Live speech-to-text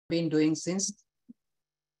been doing since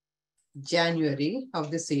January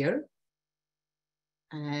of this year.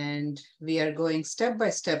 And we are going step by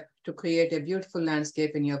step to create a beautiful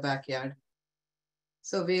landscape in your backyard.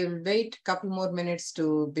 So we'll wait a couple more minutes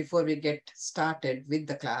before we get started with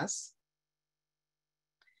the class.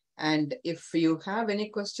 And if you have any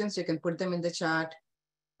questions, you can put them in the chat,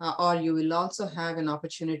 or you will also have an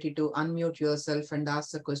opportunity to unmute yourself and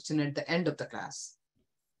ask the question at the end of the class.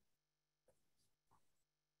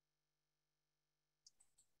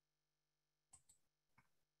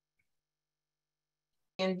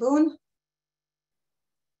 And Boone.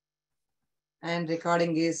 And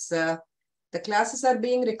recording is, the classes are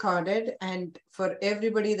being recorded, and for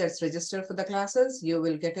everybody that's registered for the classes, you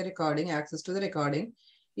will get a recording, access to the recording.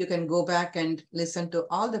 You can go back and listen to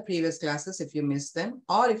all the previous classes if you missed them,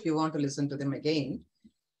 or if you want to listen to them again.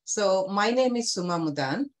 So my name is Suma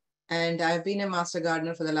Mudan, and I've been a Master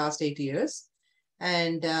Gardener for the last 8 years.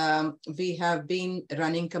 And we have been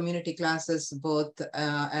running community classes both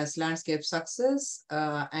as Landscape Success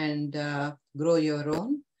and Grow Your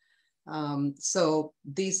Own. So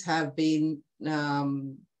these have been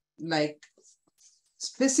like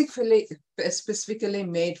specifically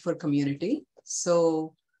made for community.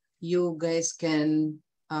 So you guys can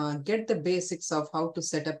get the basics of how to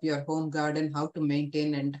set up your home garden, how to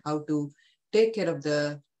maintain, and how to take care of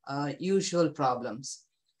the usual problems.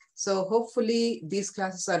 So hopefully these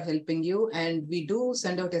classes are helping you, and we do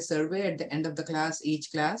send out a survey at the end of the class,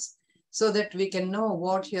 each class, so that we can know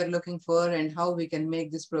what you're looking for and how we can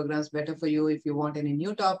make these programs better for you. If you want any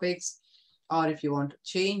new topics, or if you want to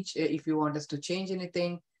change, if you want us to change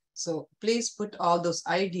anything. So please put all those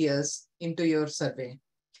ideas into your survey.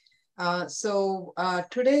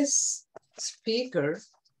 Today's speaker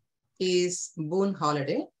is Boone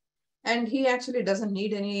Holiday. And he actually doesn't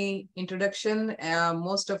need any introduction.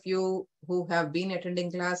 Most of you who have been attending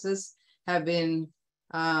classes have been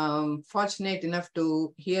fortunate enough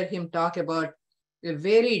to hear him talk about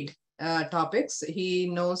varied topics. He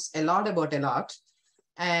knows a lot about a lot.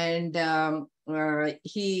 And but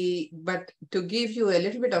to give you a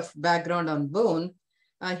little bit of background on Boone,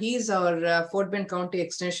 he's our Fort Bend County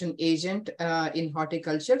Extension Agent in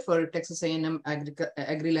horticulture for Texas A&M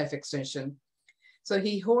AgriLife Extension. So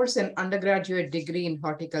he holds an undergraduate degree in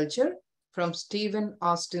horticulture from Stephen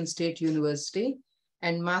Austin State University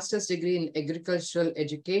and master's degree in agricultural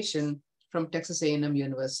education from Texas A&M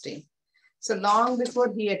University. So long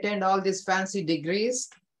before he attained all these fancy degrees,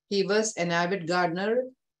 he was an avid gardener.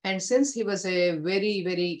 And since he was a very,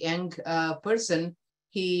 very young person,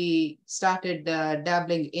 he started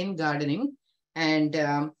dabbling in gardening. And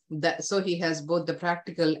so he has both the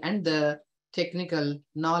practical and the technical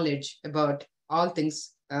knowledge about all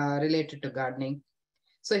things related to gardening.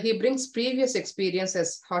 So he brings previous experience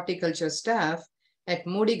as horticulture staff at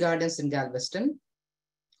Moody Gardens in Galveston,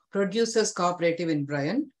 Producers Cooperative in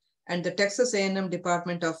Bryan, and the Texas A&M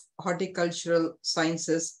Department of Horticultural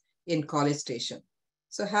Sciences in College Station.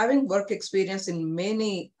 So having work experience in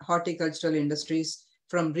many horticultural industries,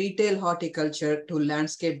 from retail horticulture to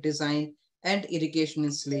landscape design and irrigation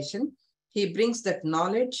installation, he brings that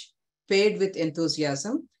knowledge paired with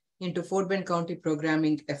enthusiasm into Fort Bend County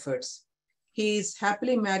programming efforts. He is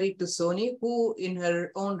happily married to Soni, who in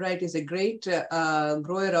her own right is a great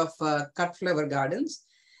grower of cut flower gardens.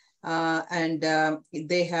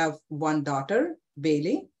 They have one daughter,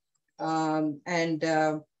 Bailey,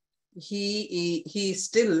 he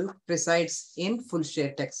still resides in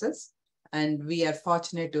Fulshire, Texas. And we are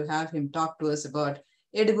fortunate to have him talk to us about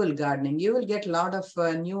edible gardening. You will get a lot of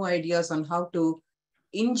new ideas on how to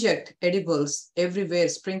inject edibles everywhere,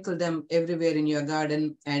 sprinkle them everywhere in your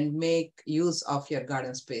garden, and make use of your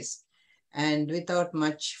garden space. And without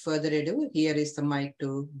much further ado, here is the mic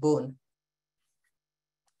to Boone.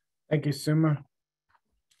 Thank you, Suma.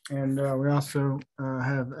 And we also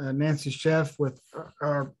have Nancy Sheff with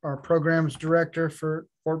our programs director for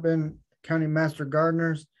Fort Bend County Master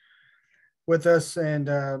Gardeners with us, and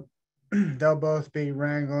they'll both be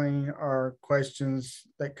wrangling our questions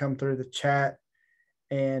that come through the chat.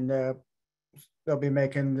 And they'll be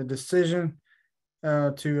making the decision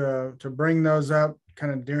to bring those up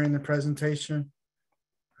kind of during the presentation,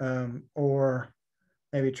 or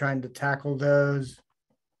maybe trying to tackle those,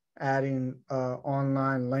 adding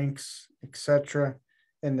online links, etc.,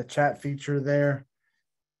 in the chat feature there.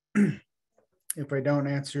 If we don't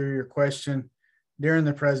answer your question during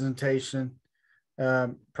the presentation,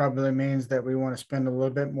 probably means that we want to spend a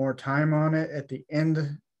little bit more time on it at the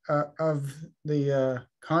end of the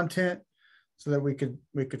content, so that we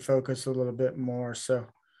could focus a little bit more. So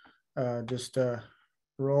just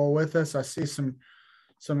roll with us. I see some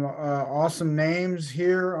some awesome names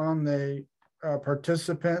here on the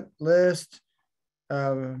participant list.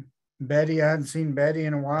 Betty, I hadn't seen Betty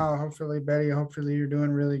in a while. Betty, hopefully you're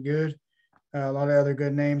doing really good. A lot of other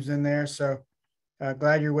good names in there. So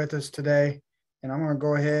glad you're with us today. And I'm going to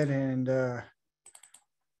go ahead and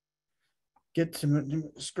get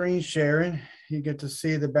to screen sharing. You get to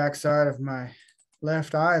see the backside of my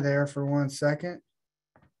left eye there for 1 second.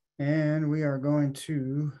 And we are going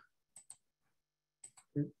to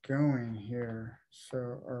get going here.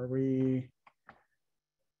 So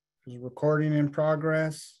is recording in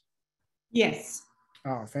progress? Yes.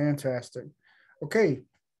 Oh, fantastic. Okay.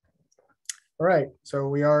 All right. So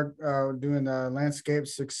we are doing the Landscape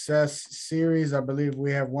Success series. I believe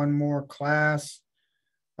we have one more class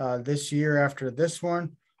this year after this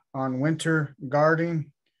one on winter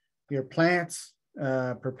gardening your plants,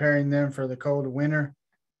 preparing them for the cold winter.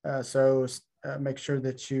 So make sure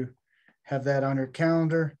that you have that on your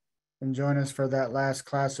calendar and join us for that last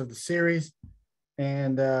class of the series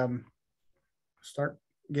and start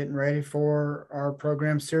getting ready for our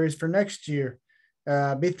program series for next year.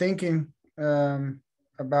 Be thinking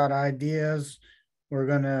about ideas. We're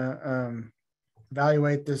going to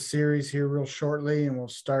evaluate this series here real shortly, and we'll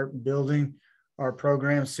start building our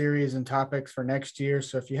program series and topics for next year.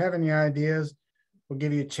 So if you have any ideas, we'll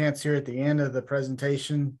give you a chance here at the end of the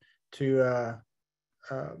presentation to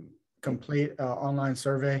complete an online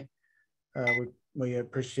survey. We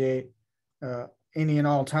appreciate any and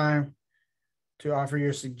all time to offer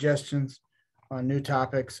your suggestions on new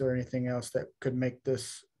topics or anything else that could make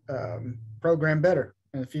this program better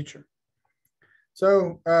in the future.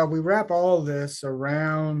 So we wrap all of this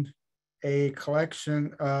around a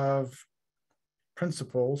collection of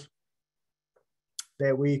principles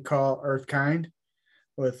that we call Earthkind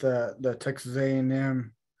with the Texas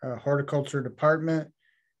A&M Horticulture Department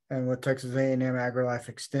and with Texas A&M AgriLife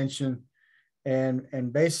Extension.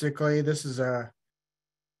 And basically this is a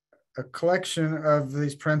collection of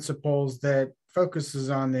these principles that focuses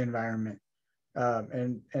on the environment.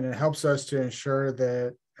 And it helps us to ensure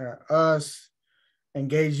that us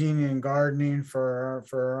engaging in gardening for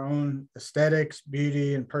our own aesthetics,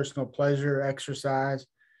 beauty, and personal pleasure, exercise,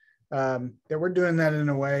 that we're doing that in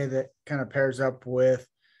a way that kind of pairs up with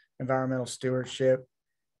environmental stewardship.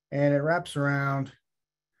 And it wraps around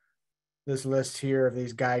this list here of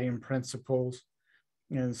these guiding principles.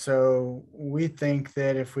 And so we think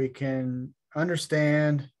that if we can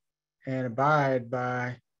understand and abide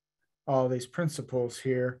by all these principles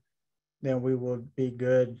here, then we will be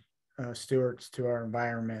good stewards to our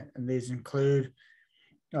environment. And these include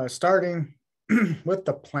starting with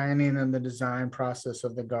the planning and the design process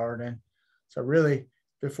of the garden. So really,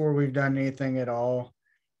 before we've done anything at all,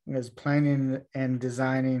 is planning and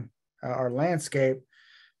designing our landscape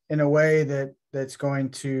in a way that's going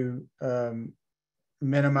to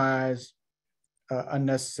minimize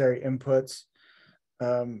unnecessary inputs,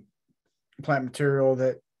 plant material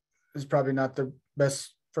that is probably not the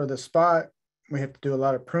best for the spot. We have to do a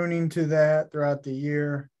lot of pruning to that throughout the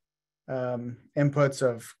year. Inputs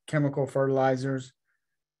of chemical fertilizers,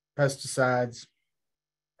 pesticides,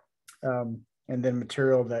 and then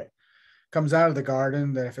material that comes out of the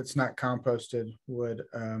garden that if it's not composted would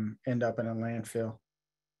end up in a landfill.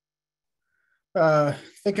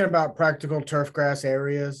 Thinking about practical turf grass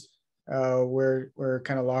areas, we're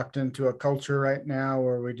kind of locked into a culture right now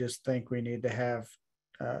where we just think we need to have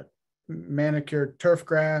manicured turf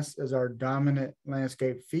grass as our dominant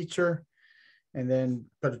landscape feature, and then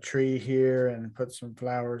put a tree here and put some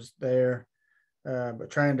flowers there. But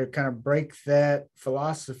trying to kind of break that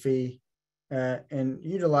philosophy and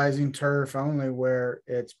utilizing turf only where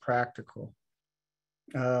it's practical.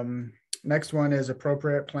 Next one is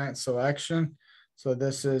appropriate plant selection. So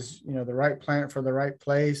this is, the right plant for the right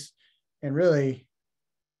place and really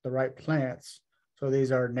the right plants. So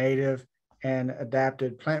these are native and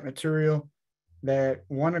adapted plant material that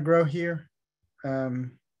want to grow here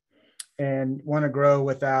and want to grow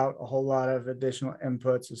without a whole lot of additional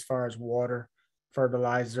inputs as far as water,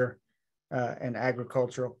 fertilizer, and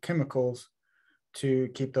agricultural chemicals to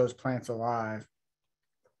keep those plants alive.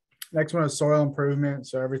 Next one is soil improvement.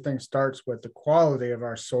 So everything starts with the quality of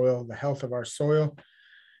our soil, the health of our soil.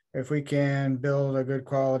 If we can build a good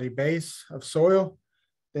quality base of soil,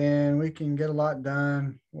 then we can get a lot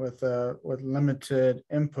done with limited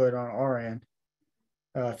input on our end.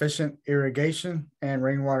 Efficient irrigation and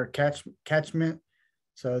rainwater catchment.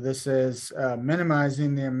 So this is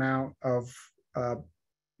minimizing the amount of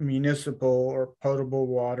municipal or potable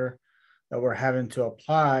water that we're having to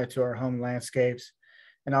apply to our home landscapes,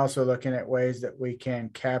 and also looking at ways that we can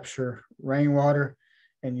capture rainwater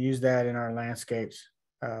and use that in our landscapes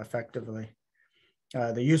effectively.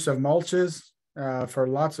 The use of mulches for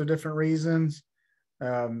lots of different reasons.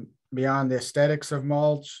 Beyond the aesthetics of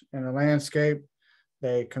mulch in a landscape,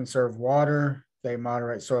 they conserve water, they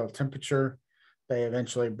moderate soil temperature, they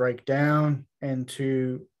eventually break down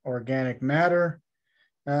into organic matter,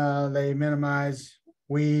 they minimize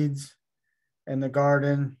weeds in the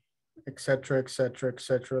garden, et cetera, et cetera, et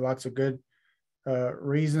cetera. Lots of good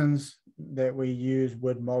reasons that we use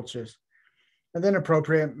wood mulches. And then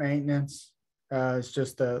appropriate maintenance is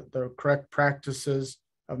just the correct practices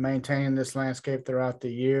of maintaining this landscape throughout the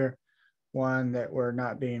year. One, that we're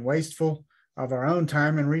not being wasteful of our own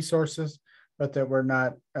time and resources, but that we're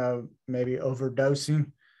not maybe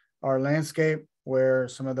overdosing our landscape, where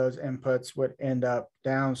some of those inputs would end up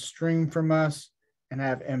downstream from us and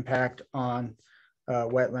have impact on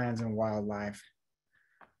wetlands and wildlife.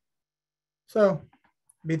 So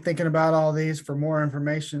be thinking about all these. For more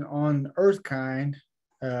information on EarthKind,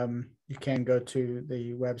 you can go to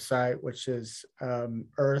the website, which is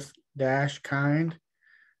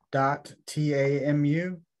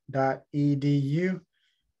earth-kind.tamu.edu.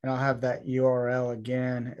 And I'll have that URL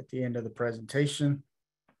again at the end of the presentation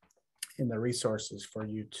in the resources for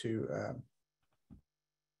you to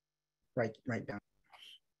write down.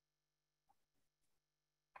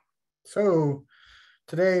 So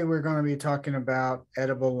today we're going to be talking about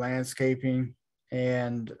edible landscaping,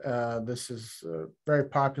 and this is a very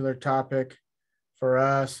popular topic for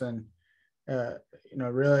us. And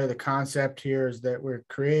really the concept here is that we're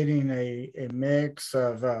creating a mix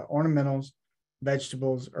of ornamentals,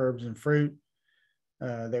 vegetables, herbs, and fruit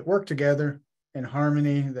that work together in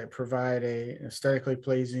harmony, that provide a aesthetically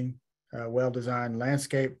pleasing, well-designed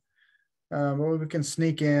landscape. But we can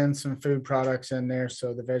sneak in some food products in there.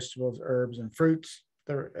 So the vegetables, herbs, and fruits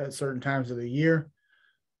at certain times of the year,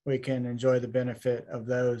 we can enjoy the benefit of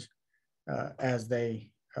those as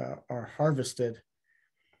they are harvested.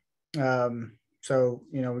 So,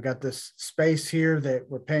 we got this space here that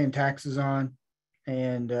we're paying taxes on.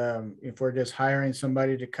 And if we're just hiring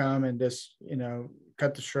somebody to come and just,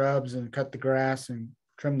 cut the shrubs and cut the grass and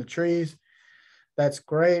trim the trees, that's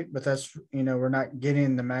great, but that's, we're not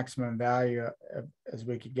getting the maximum value as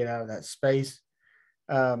we could get out of that space.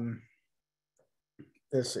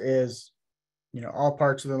 This is, all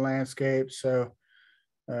parts of the landscape. So,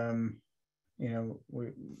 a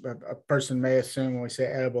person may assume when we say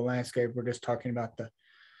edible landscape, we're just talking about the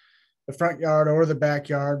front yard or the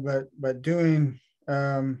backyard, but doing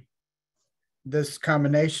this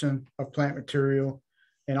combination of plant material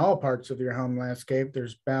in all parts of your home landscape,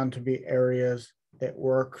 there's bound to be areas that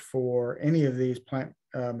work for any of these plant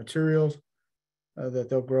materials that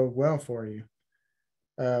they'll grow well for you.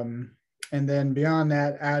 And then beyond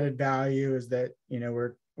that, added value is that,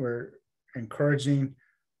 we're encouraging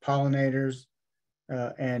pollinators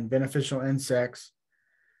and beneficial insects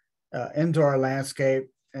into our landscape.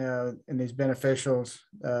 And these beneficials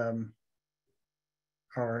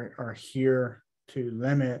are here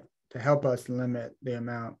to help us limit the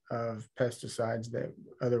amount of pesticides that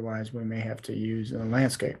otherwise we may have to use in the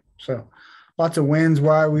landscape. So lots of wins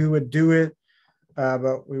why we would do it,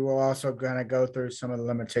 but we will also kind of go through some of the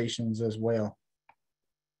limitations as well.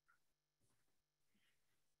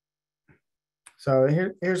 So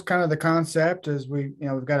here's kind of the concept is we've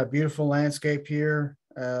got a beautiful landscape here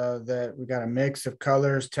that we got a mix of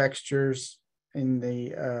colors, textures in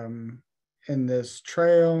this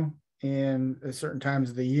trail in certain times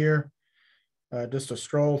of the year. Just a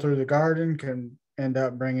stroll through the garden can end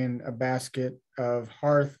up bringing a basket of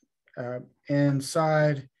hearth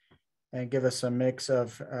inside and give us a mix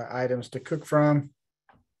of items to cook from.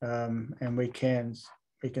 And we can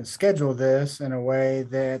schedule this in a way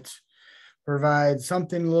that provides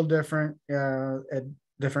something a little different at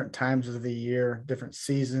different times of the year, different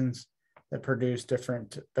seasons that produce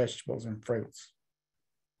different vegetables and fruits.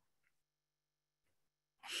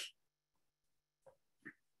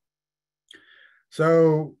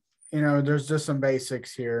 So, there's just some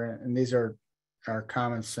basics here, and these are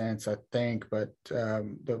common sense, I think, but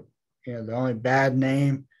the only bad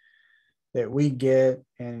name that we get,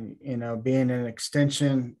 and, being an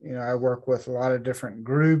extension, I work with a lot of different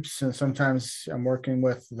groups, and sometimes I'm working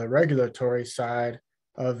with the regulatory side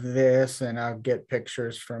of this, and I'll get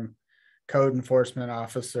pictures from code enforcement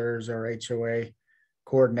officers or HOA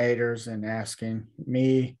coordinators and asking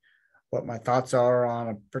me what my thoughts are on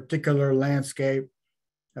a particular landscape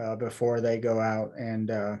before they go out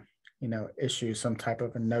and issue some type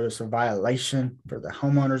of a notice of violation for the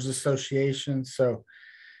homeowners association. So,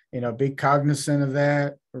 be cognizant of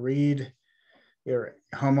that. Read your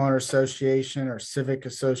homeowner association or civic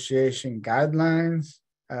association guidelines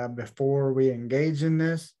before we engage in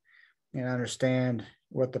this, and understand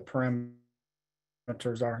what the parameters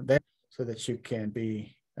are there so that you can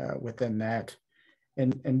be within that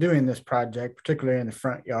in doing this project, particularly in the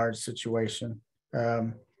front yard situation.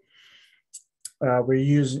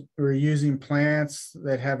 We're using plants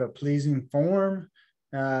that have a pleasing form,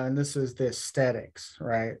 and this is the aesthetics,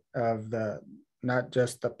 right, of the not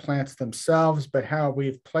just the plants themselves, but how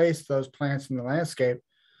we've placed those plants in the landscape.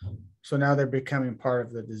 So now they're becoming part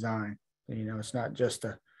of the design. You know, it's not just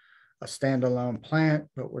a standalone plant,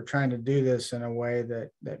 but we're trying to do this in a way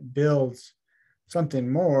that builds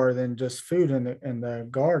something more than just food in the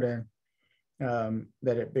garden,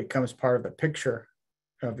 that it becomes part of the picture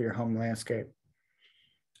of your home landscape.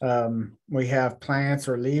 We have plants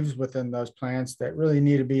or leaves within those plants that really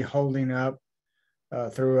need to be holding up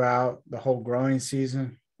throughout the whole growing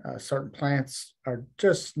season. Certain plants are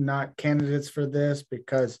just not candidates for this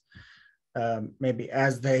because maybe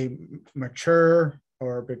as they mature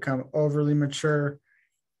or become overly mature,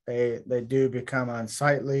 they do become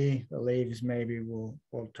unsightly. The leaves maybe will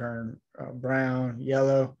turn brown,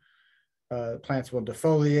 yellow. Plants will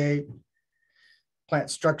defoliate. Plant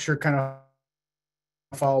structure kind of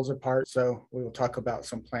falls apart. So we will talk about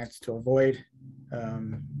some plants to avoid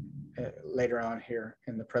later on here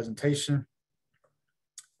in the presentation.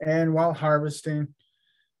 And while harvesting,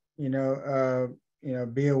 be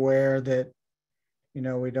aware that,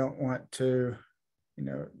 we don't want to,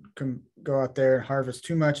 go out there and harvest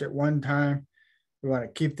too much at one time. We want to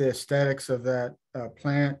keep the aesthetics of that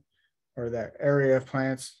plant or that area of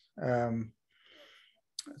plants.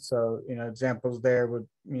 So, examples there would,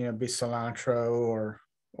 be cilantro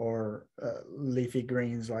or leafy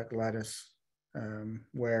greens like lettuce,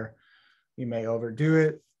 where you may overdo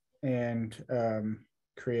it and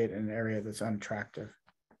create an area that's unattractive.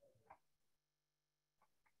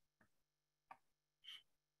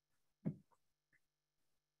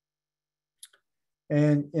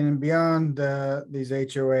 And beyond these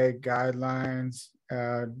HOA guidelines,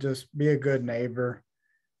 just be a good neighbor.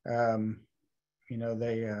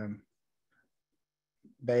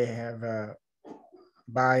 They have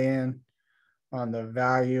buy-in on the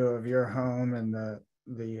value of your home and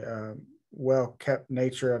the well-kept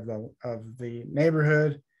nature of the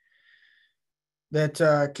neighborhood.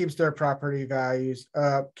 That keeps their property values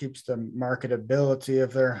up, keeps the marketability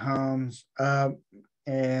of their homes up,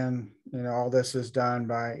 and all this is done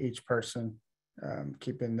by each person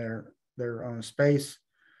keeping their own space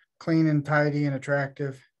clean and tidy and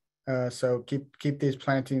attractive. So keep these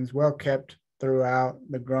plantings well kept throughout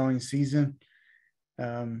the growing season.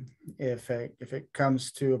 If it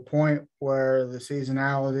comes to a point where the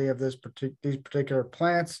seasonality of these particular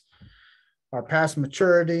plants are past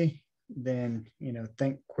maturity, then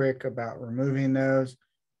think quick about removing those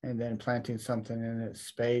and then planting something in its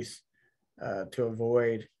space to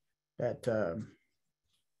avoid that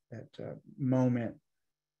moment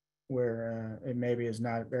where it maybe is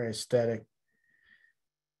not very aesthetic.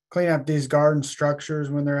 Clean up these garden structures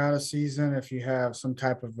when they're out of season. If you have some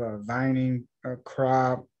type of a vining or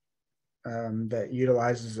crop that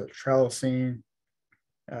utilizes a trellising,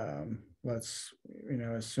 let's,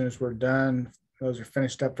 as soon as we're done, those are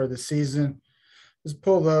finished up for the season, just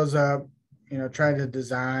pull those up, try to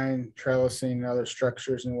design trellising and other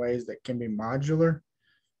structures in ways that can be modular.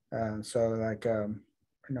 So like,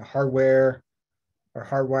 hardware or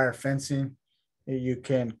hardwire fencing, you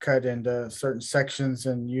can cut into certain sections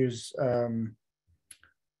and use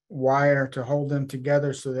wire to hold them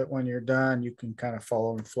together so that when you're done, you can kind of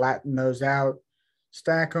follow and flatten those out,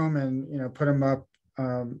 stack them, and put them up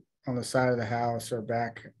on the side of the house or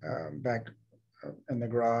back in the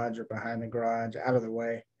garage or behind the garage, out of the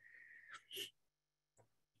way,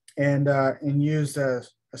 and use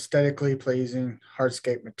aesthetically pleasing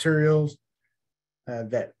hardscape materials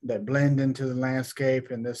that blend into the landscape.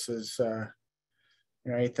 And this is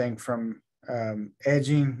anything from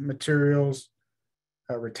edging materials,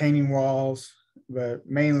 retaining walls, but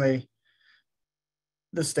mainly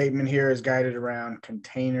the statement here is guided around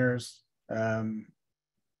containers.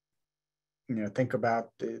 Think about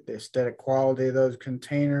the aesthetic quality of those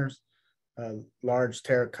containers. Large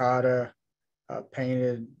terracotta,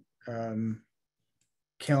 painted,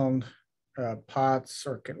 kilned pots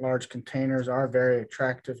or large containers are very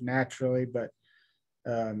attractive naturally, but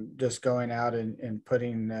just going out and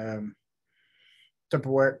putting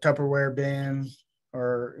Tupperware bins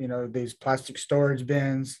or these plastic storage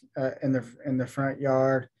bins in the front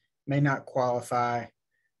yard may not qualify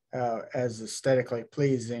as aesthetically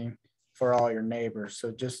pleasing for all your neighbors.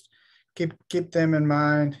 So just keep them in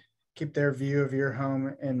mind, keep their view of your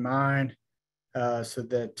home in mind, so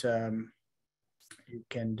that you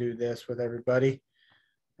can do this with everybody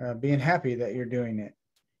being happy that you're doing it.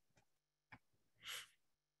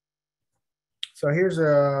 So here's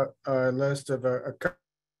a list of a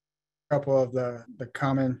couple of the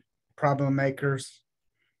common problem makers.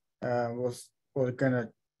 We're gonna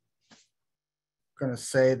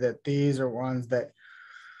say that these are ones that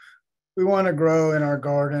we want to grow in our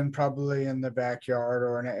garden, probably in the backyard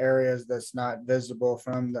or in areas that's not visible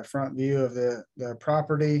from the front view of the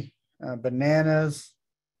property. Bananas,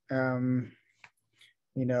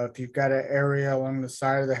 you know, if you've got an area along the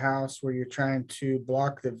side of the house where you're trying to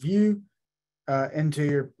block the view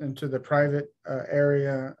into the private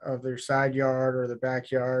area of their side yard or the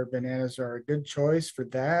backyard, bananas are a good choice for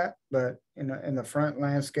that. But in the front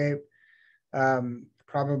landscape,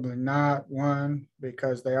 probably not. One,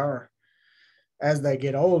 because they are, as they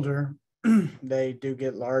get older, they do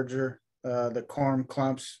get larger. The corm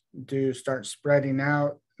clumps do start spreading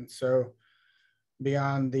out, and so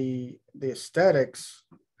beyond the aesthetics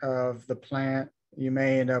of the plant, you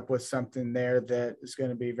may end up with something there that is going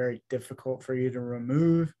to be very difficult for you to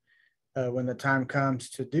remove when the time comes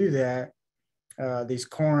to do that. These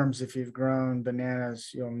corms, if you've grown bananas,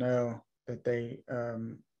 you'll know that they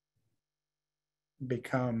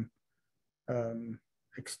become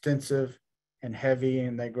extensive and heavy,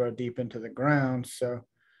 and they grow deep into the ground. So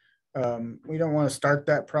we don't want to start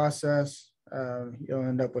that process. You'll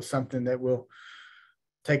end up with something that will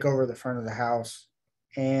take over the front of the house.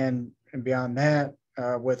 And beyond that,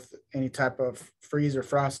 with any type of freeze or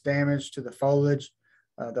frost damage to the foliage,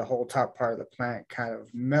 the whole top part of the plant kind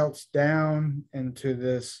of melts down into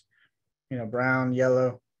this, brown,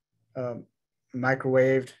 yellow,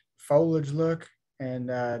 microwaved foliage look, and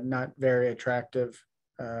not very attractive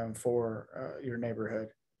for your neighborhood.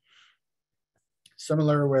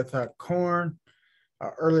 Similar with corn,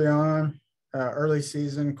 early on, early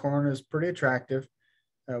season corn is pretty attractive.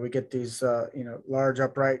 We get these, large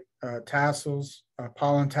upright tassels,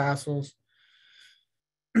 pollen tassels.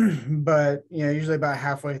 But, usually about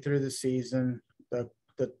halfway through the season,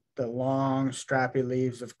 the long strappy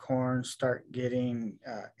leaves of corn start getting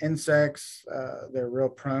insects. They're real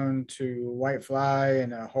prone to whitefly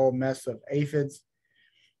and a whole mess of aphids.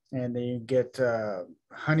 And then you get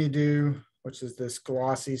honeydew, which is this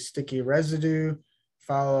glossy, sticky residue,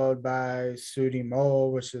 followed by sooty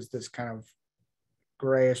mold, which is this kind of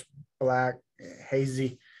grayish black,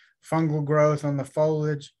 hazy fungal growth on the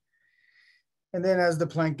foliage. And then as the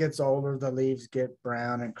plant gets older, the leaves get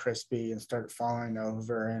brown and crispy and start falling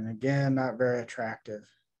over. And again, not very attractive.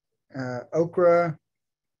 Okra,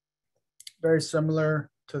 very similar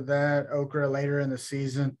to that. Okra later in the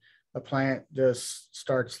season, the plant just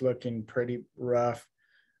starts looking pretty rough.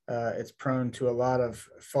 It's prone to a lot of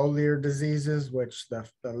foliar diseases, which the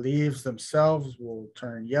leaves themselves will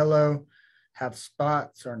turn yellow, have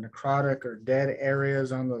spots or necrotic or dead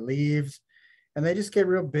areas on the leaves, and they just get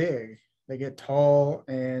real big. They get tall,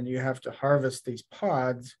 and you have to harvest these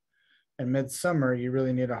pods. In midsummer, you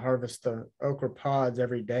really need to harvest the okra pods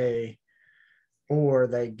every day, or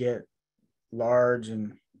they get large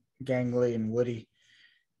and gangly and woody,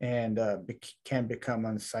 and can become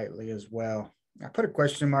unsightly as well. I put a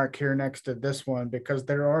question mark here next to this one because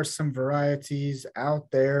there are some varieties out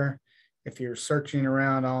there. If you're searching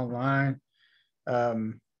around online,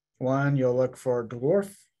 one, you'll look for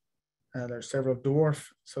dwarf. There's several dwarf,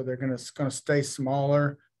 so they're going to stay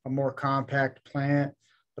smaller, a more compact plant.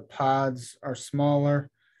 The pods are smaller.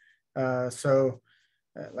 Like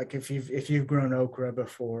if you've grown okra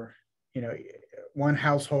before, one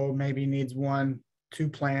household maybe needs 1-2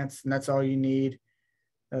 plants, and that's all you need.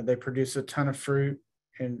 They produce a ton of fruit,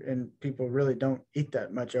 and people really don't eat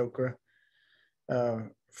that much okra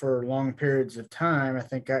for long periods of time. I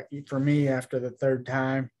think for me, after the third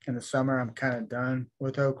time in the summer, I'm kind of done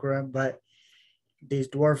with okra. But these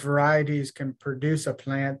dwarf varieties can produce a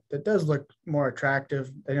plant that does look more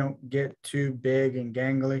attractive. They don't get too big and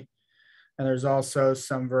gangly. And there's also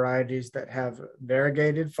some varieties that have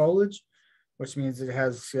variegated foliage, which means it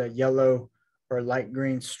has yellow or light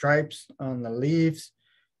green stripes on the leaves.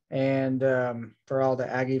 And for all the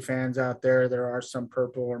Aggie fans out there, there are some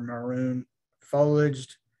purple or maroon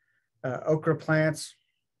foliaged okra plants.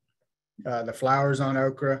 The flowers on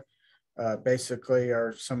okra basically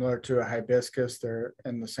are similar to a hibiscus. They're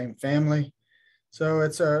in the same family. So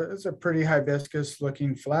it's a pretty hibiscus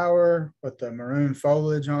looking flower with the maroon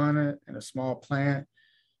foliage on it and a small plant.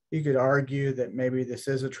 You could argue that maybe this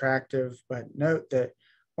is attractive, but note that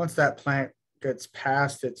once that plant gets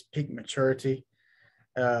past its peak maturity,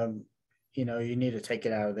 you need to take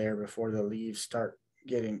it out of there before the leaves start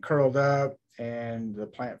getting curled up and the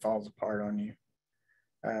plant falls apart on you.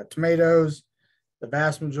 Tomatoes, The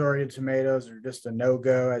vast majority of tomatoes are just a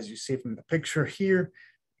no-go, as you see from the picture here.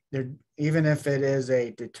 They're, even if it is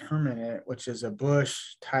a determinate, which is a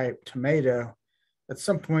bush type tomato, at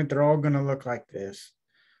some point they're all going to look like this.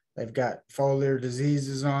 They've got foliar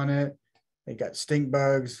diseases on it. They got stink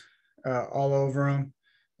bugs all over them.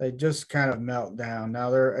 They just kind of melt down. Now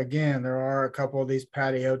there are a couple of these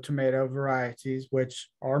patio tomato varieties which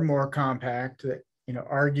are more compact that, you know,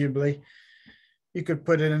 arguably you could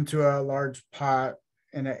put it into a large pot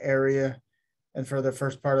in an area, and for the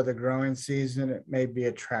first part of the growing season it may be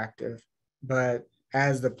attractive, but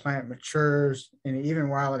as the plant matures and even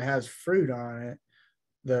while it has fruit on it,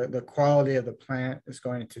 the quality of the plant is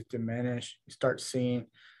going to diminish. You start seeing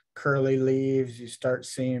curly leaves, you start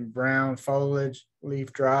seeing brown foliage,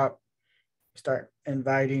 leaf drop, you start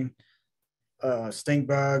inviting stink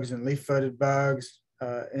bugs and leaf-footed bugs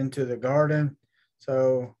into the garden.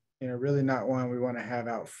 So, you know, really not one we want to have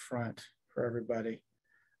out front for everybody.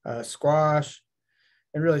 Squash,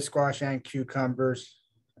 and really squash and cucumbers,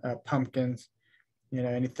 pumpkins, you know,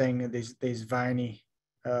 anything of these viney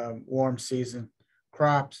warm season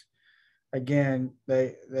crops. Again,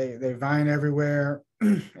 they vine everywhere,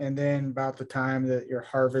 and then about the time that you're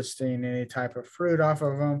harvesting any type of fruit off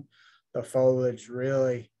of them, the foliage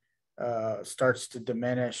really starts to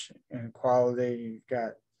diminish in quality. You've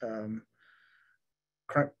got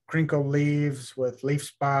crinkle leaves with leaf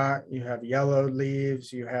spot, you have yellowed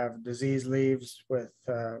leaves, you have diseased leaves with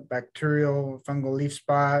bacterial fungal leaf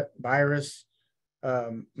spot, virus,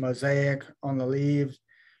 mosaic on the leaves.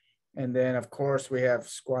 And then of course we have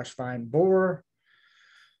squash vine borer,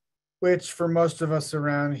 which for most of us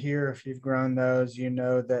around here, if you've grown those, you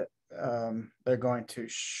know that they're going to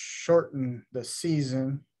shorten the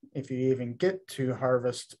season if you even get to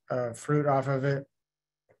harvest fruit off of it.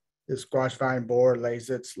 The squash vine borer lays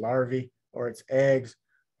its larvae or its eggs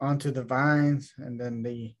onto the vines, and then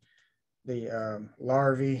the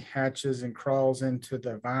larvae hatches and crawls into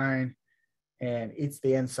the vine and eats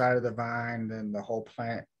the inside of the vine. Then the whole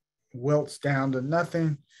plant wilts down to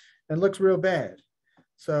nothing and looks real bad.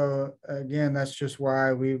 So again, that's just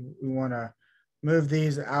why we want to move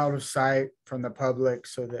these out of sight from the public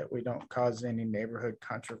so that we don't cause any neighborhood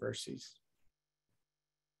controversies.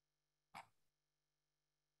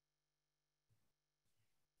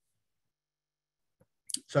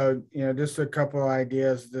 So, you know, just a couple of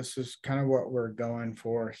ideas. This is kind of what we're going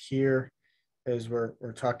for here is we're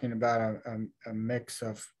talking about a mix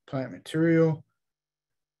of plant material,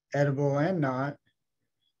 edible and not,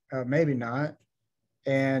 maybe not,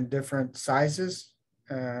 and different sizes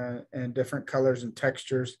and different colors and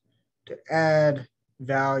textures to add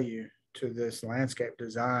value to this landscape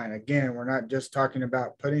design. Again, we're not just talking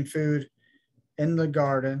about putting food in the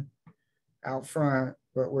garden out front,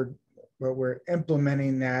 but we're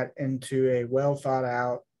implementing that into a well thought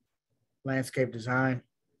out landscape design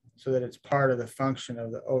so that it's part of the function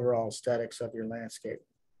of the overall aesthetics of your landscape.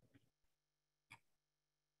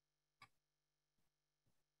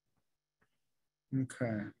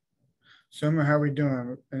 Okay. Summer, how are we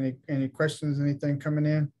doing? Any questions, anything coming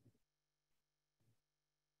in?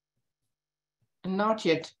 Not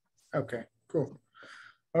yet. Okay, cool.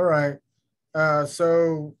 All right.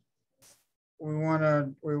 So we want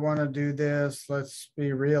to do this. Let's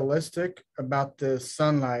be realistic about the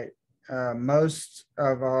sunlight. Most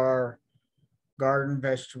of our garden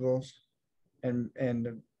vegetables and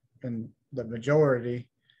the majority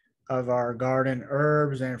of our garden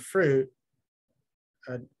herbs and fruit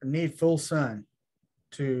need full sun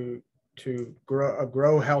to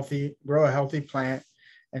grow a healthy plant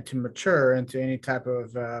and to mature into any type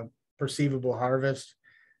of perceivable harvest.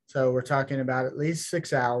 So we're talking about at least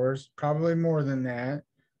 6 hours, probably more than that,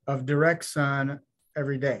 of direct sun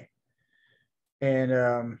every day. And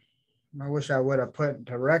I wish I would have put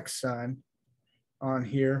direct sun on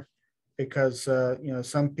here because, you know,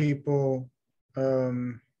 some people,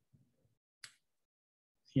 you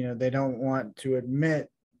know, they don't want to admit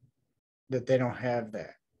that they don't have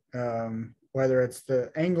that. Whether it's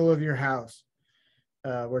the angle of your house,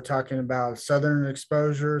 we're talking about southern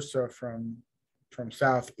exposure. So from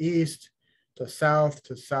southeast to south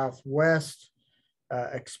to southwest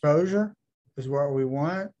exposure is what we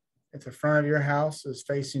want. If the front of your house is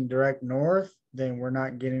facing direct north, then we're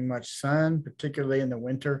not getting much sun, particularly in the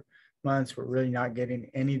winter months. We're really not getting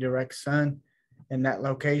any direct sun in that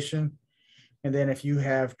location. And then if you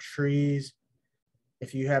have trees,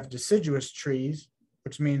 if you have deciduous trees,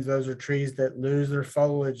 which means those are trees that lose their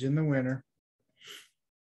foliage in the winter,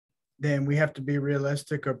 then we have to be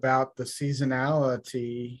realistic about the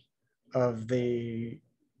seasonality of the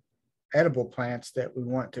edible plants that we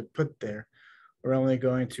want to put there. We're only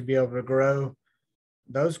going to be able to grow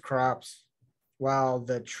those crops while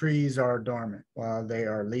the trees are dormant, while they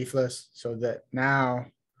are leafless, so that now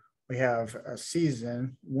we have a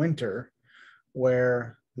season, winter,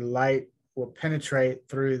 where the light will penetrate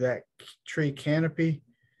through that tree canopy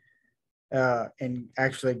and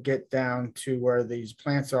actually get down to where these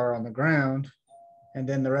plants are on the ground. And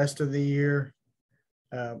then the rest of the year,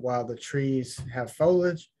 while the trees have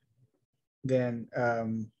foliage, then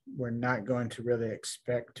we're not going to really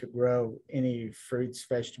expect to grow any fruits,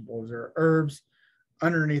 vegetables, or herbs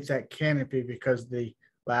underneath that canopy because the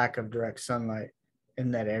lack of direct sunlight in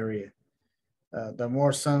that area. The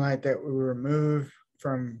more sunlight that we remove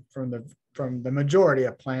from the majority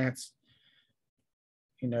of plants,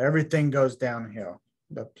 everything goes downhill.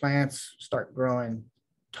 The plants start growing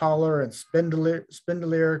taller and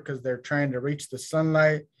spindlier because they're trying to reach the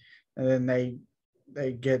sunlight, and then they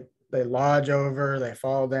lodge over, they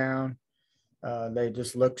fall down, they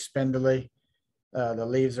just look spindly. The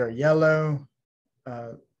leaves are yellow,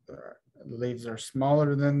 the leaves are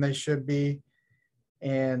smaller than they should be,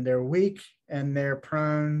 and they're weak, and they're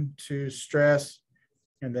prone to stress,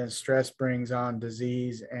 and then stress brings on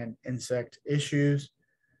disease and insect issues.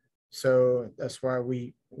 So that's why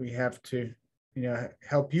we have to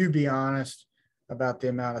help you be honest about the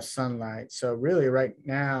amount of sunlight. So really right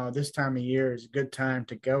now, this time of year is a good time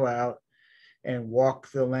to go out and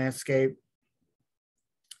walk the landscape.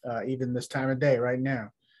 Even this time of day right now,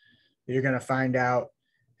 you're going to find out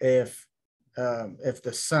if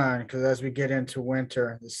the sun, because as we get into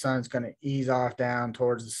winter, the sun's going to ease off down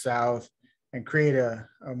towards the south and create a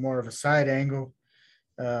more of a side angle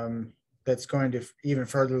that's going to even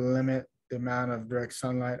further limit the amount of direct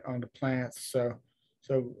sunlight on the plants. So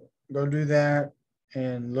go do that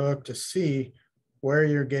and look to see where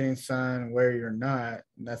you're getting sun, where you're not.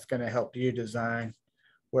 And that's going to help you design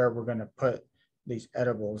where we're going to put these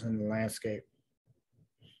edibles in the landscape.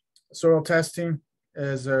 Soil testing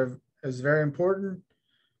is very important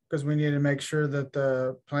because we need to make sure that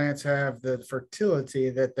the plants have the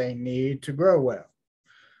fertility that they need to grow well.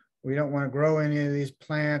 We don't want to grow any of these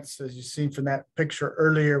plants, as you've seen from that picture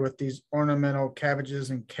earlier, with these ornamental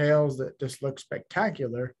cabbages and kales that just look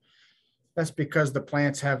spectacular. That's because the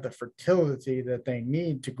plants have the fertility that they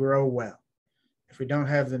need to grow well. If we don't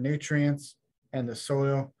have the nutrients and the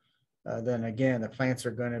soil, then again, the plants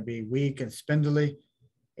are going to be weak and spindly,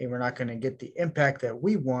 and we're not going to get the impact that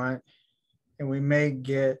we want. And we may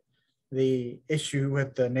get the issue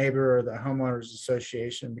with the neighbor or the homeowners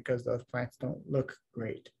association because those plants don't look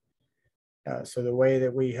great. So the way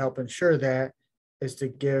that we help ensure that is to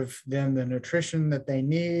give them the nutrition that they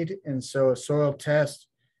need. And so a soil test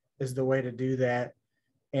is the way to do that.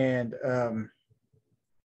 And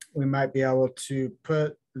we might be able to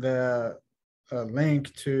put the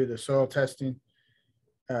link to the soil testing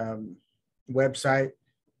website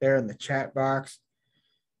there in the chat box.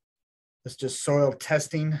 It's just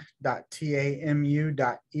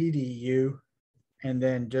soiltesting.tamu.edu. And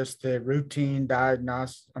then just the routine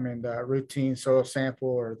the routine soil sample,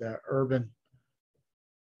 or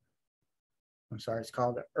it's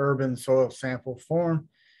called the urban soil sample form,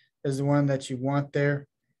 is the one that you want there.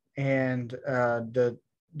 And the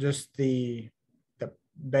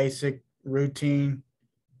basic routine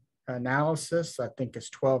analysis, I think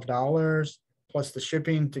is $12 plus the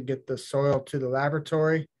shipping to get the soil to the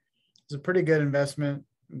laboratory. It's a pretty good investment.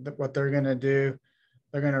 What they're going to do,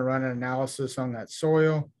 they're going to run an analysis on that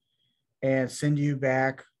soil and send you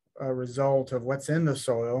back a result of what's in the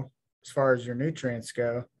soil as far as your nutrients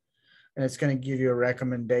go. And it's going to give you a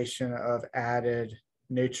recommendation of added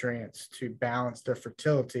nutrients to balance the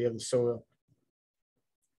fertility of the soil.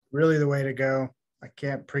 Really the way to go. I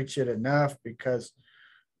can't preach it enough because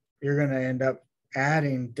you're going to end up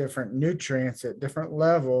adding different nutrients at different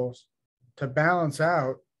levels to balance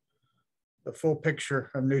out the full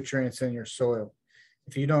picture of nutrients in your soil.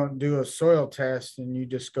 If you don't do a soil test and you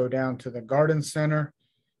just go down to the garden center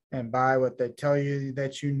and buy what they tell you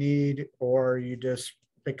that you need, or you just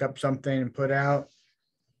pick up something and put out,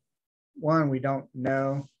 one, we don't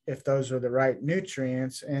know if those are the right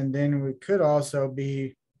nutrients. And then we could also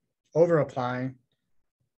be over applying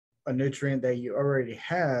a nutrient that you already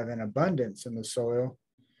have in abundance in the soil.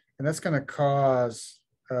 And that's going to cause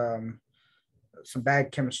some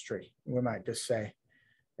bad chemistry, we might just say.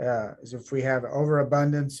 Is if we have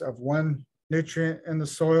overabundance of one nutrient in the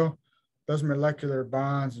soil, those molecular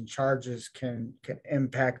bonds and charges can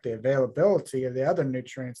impact the availability of the other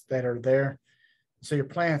nutrients that are there. So your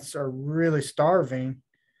plants are really starving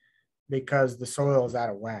because the soil is out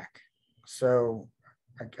of whack. So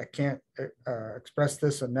I can't express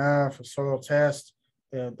this enough. A soil test,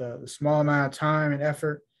 the small amount of time and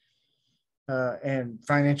effort and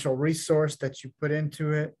financial resource that you put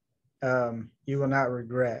into it, you will not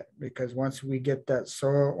regret, because once we get that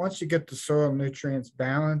soil, once you get the soil nutrients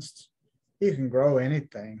balanced, you can grow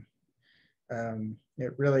anything.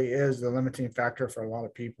 It really is the limiting factor for a lot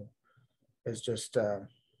of people, is just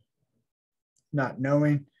not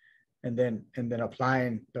knowing and then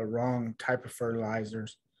applying the wrong type of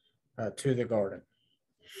fertilizers to the garden.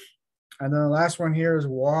 And then the last one here is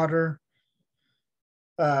water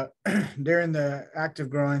during the active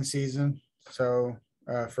growing season. So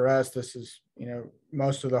for us, this is,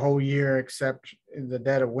 most of the whole year except in the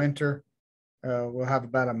dead of winter. We'll have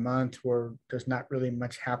about a month where there's not really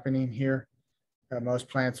much happening here. Most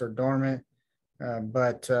plants are dormant,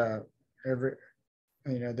 but the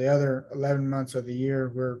other 11 months of the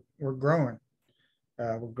year, we're growing.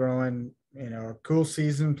 We're growing, cool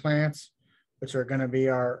season plants, which are going to be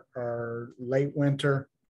our late winter,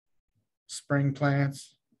 spring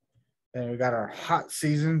plants. Then we got our hot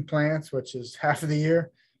season plants, which is half of the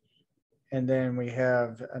year. And then we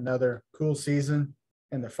have another cool season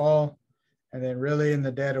in the fall. And then really in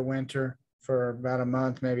the dead of winter for about a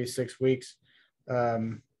month, maybe 6 weeks,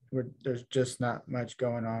 there's just not much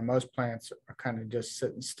going on. Most plants are kind of just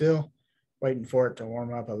sitting still, waiting for it to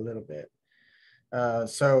warm up a little bit.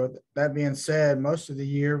 So that being said, most of the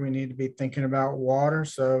year we need to be thinking about water.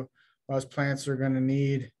 So most plants are going to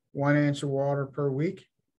need 1 inch of water per week.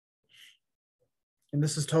 And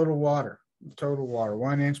this is total water,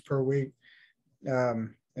 1 inch per week.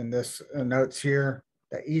 And this notes here,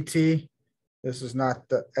 the ET, this is not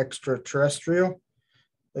the extraterrestrial.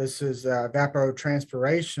 This is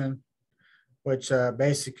evapotranspiration, which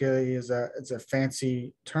basically is it's a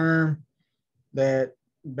fancy term that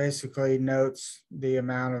basically notes the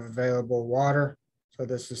amount of available water. So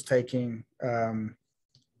this is taking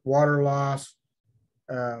water loss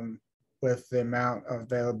with the amount of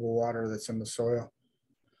available water that's in the soil.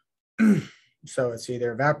 So it's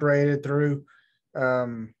either evaporated through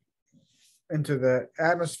into the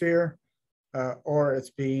atmosphere, or it's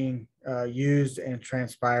being used and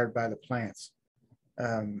transpired by the plants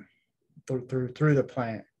through the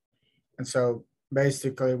plant. And so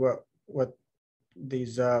basically what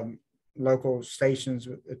these local stations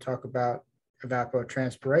that talk about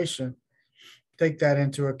evapotranspiration take that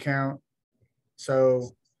into account.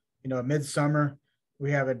 So, midsummer,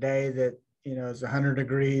 we have a day that, is 100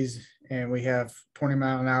 degrees and we have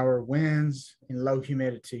 20-mile-an-hour winds and low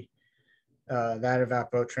humidity. That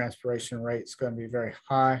evapotranspiration rate is going to be very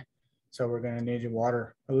high. So we're going to need to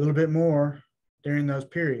water a little bit more during those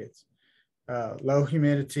periods. Low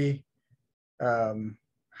humidity,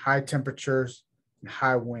 high temperatures, and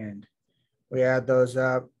high wind. We add those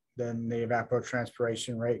up, then the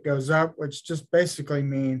evapotranspiration rate goes up, which just basically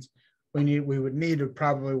means we would need to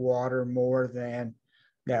probably water more than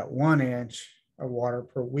that 1 inch of water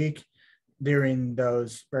per week during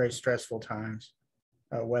those very stressful times,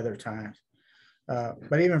 weather times.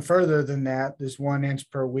 But even further than that, this 1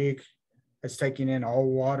 inch per week is taking in all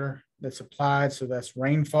water that's applied. So that's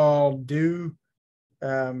rainfall, dew,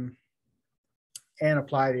 and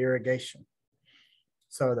applied irrigation.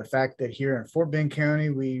 So the fact that here in Fort Bend County,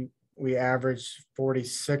 we average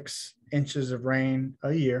 46 inches of rain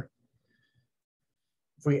a year.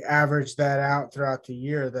 If we average that out throughout the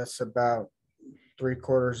year, that's about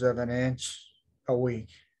 3/4 of an inch a week.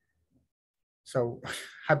 So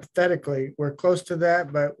hypothetically, we're close to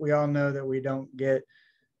that, but we all know that we don't get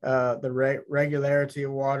the regularity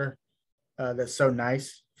of water that's so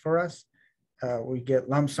nice for us. We get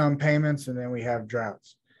lump sum payments, and then we have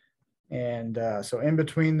droughts. And so in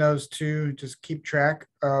between those two, just keep track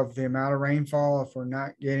of the amount of rainfall. If we're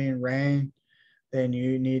not getting rain, then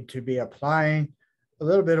you need to be applying a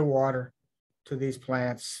little bit of water to these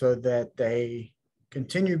plants so that they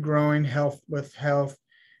continue growing with health,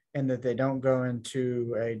 and that they don't go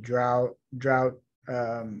into a drought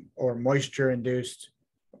or moisture-induced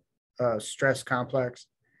stress complex,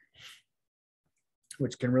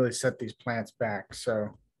 which can really set these plants back.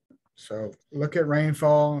 So look at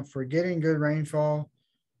rainfall. If we're getting good rainfall,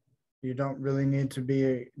 you don't really need to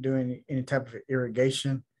be doing any type of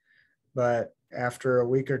irrigation. But after a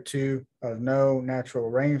week or two of no natural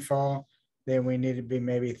rainfall, then we need to be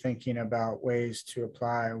maybe thinking about ways to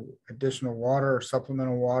apply additional water or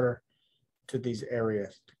supplemental water to these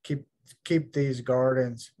areas to keep these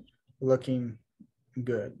gardens looking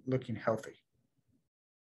good, looking healthy.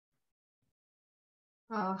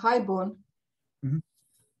 Hi, Boone.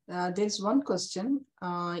 Mm-hmm. There's one question.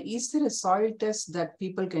 Is there a soil test that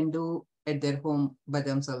people can do at their home by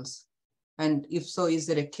themselves? And if so, is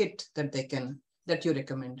there a kit that you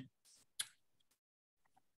recommend?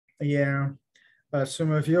 Yeah,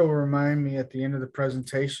 Suma, if you'll remind me at the end of the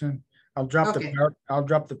presentation, I'll drop Okay. I'll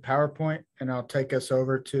drop the PowerPoint and I'll take us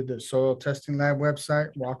over to the soil testing lab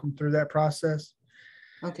website, walk them through that process.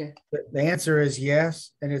 Okay. The answer is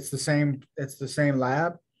yes, and it's the same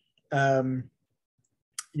lab.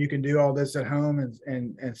 You can do all this at home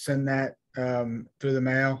and send that through the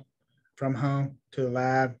mail from home to the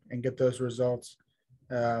lab and get those results.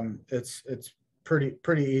 It's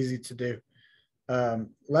pretty easy to do.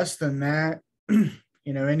 Less than that,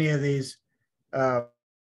 any of these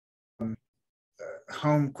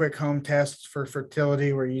quick home tests for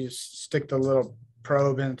fertility where you just stick the little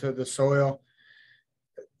probe into the soil,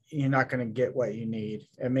 you're not going to get what you need.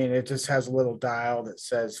 I mean, it just has a little dial that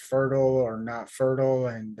says fertile or not fertile,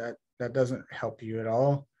 and that doesn't help you at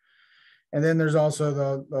all. And then there's also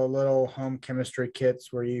the little home chemistry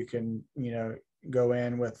kits where you can, go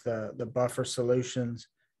in with the buffer solutions,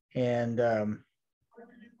 and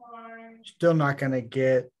still not going to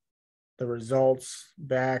get the results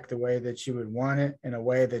back the way that you would want it, in a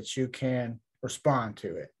way that you can respond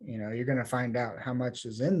to it. You're going to find out how much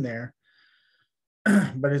is in there,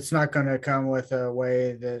 but it's not going to come with a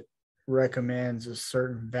way that recommends a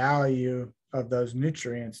certain value of those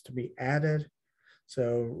nutrients to be added.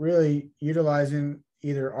 So really utilizing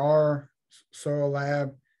either our soil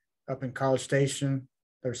lab up in College Station.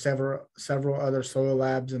 There's several other soil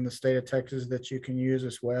labs in the state of Texas that you can use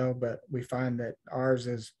as well, but we find that ours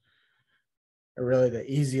is really the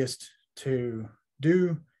easiest to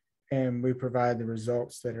do, and we provide the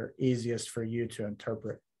results that are easiest for you to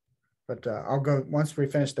interpret. But I'll go, once we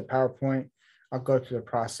finish the PowerPoint, I'll go through the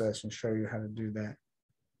process and show you how to do that.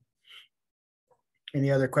 Any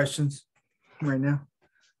other questions right now?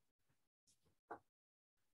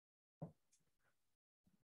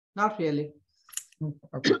 Not really.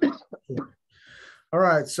 Okay. All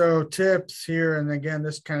right, so tips here, and again,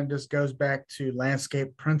 this kind of just goes back to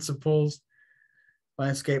landscape principles.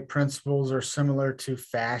 Landscape principles are similar to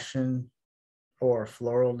fashion or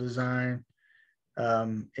floral design.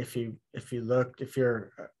 If you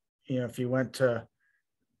went to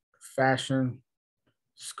fashion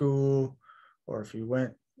school, or if you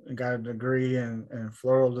went and got a degree in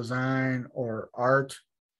floral design or art,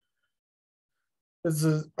 this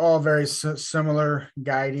is all very similar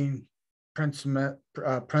guiding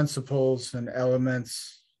principles and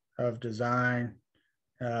elements of design.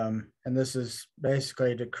 And this is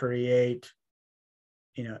basically to create,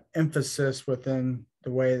 emphasis within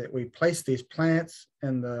the way that we place these plants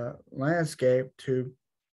in the landscape to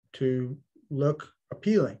look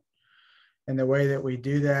appealing. And the way that we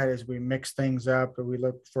do that is we mix things up, and we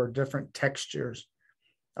look for different textures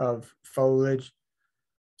of foliage.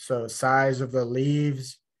 So size of the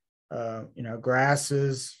leaves,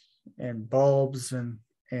 grasses and bulbs and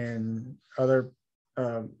other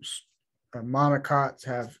monocots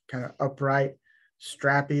have kind of upright,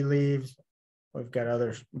 strappy leaves. We've got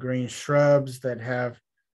other green shrubs that have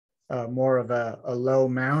more of a low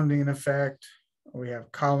mounding effect. We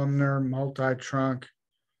have columnar, multi-trunk.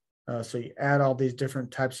 So you add all these different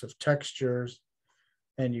types of textures,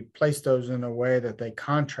 and you place those in a way that they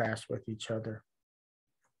contrast with each other.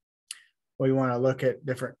 We want to look at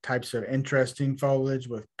different types of interesting foliage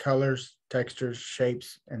with colors, textures,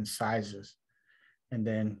 shapes, and sizes, and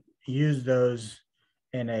then use those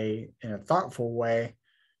in a thoughtful way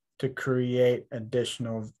to create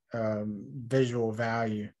additional visual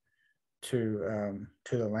value to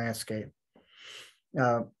the landscape.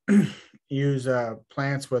 Use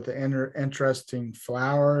plants with interesting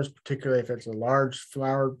flowers, particularly if it's a large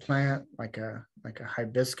flowered plant like a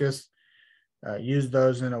hibiscus. Use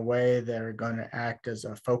those in a way that are going to act as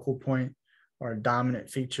a focal point or a dominant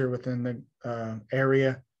feature within the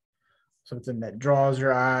area, something that draws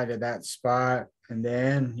your eye to that spot. And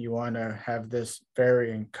then you want to have this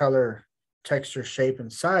varying color, texture, shape,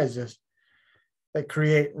 and sizes that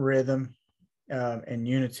create rhythm and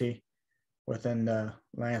unity within the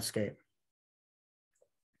landscape.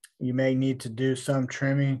 You may need to do some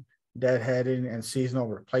trimming, deadheading, and seasonal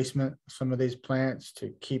replacement of some of these plants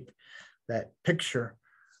to keep that picture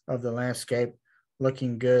of the landscape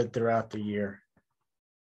looking good throughout the year.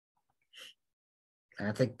 And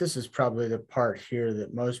I think this is probably the part here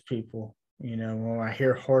that most people, when I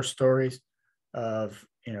hear horror stories of,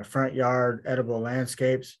 front yard edible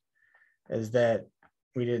landscapes, is that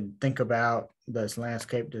we didn't think about this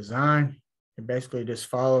landscape design. You're basically just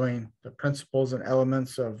following the principles and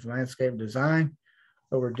elements of landscape design,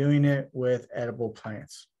 but we're doing it with edible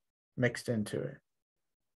plants mixed into it.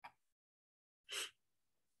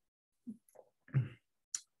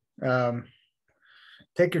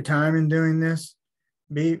 Take your time in doing this.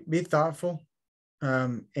 Be thoughtful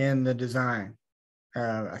in the design.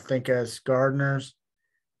 I think as gardeners,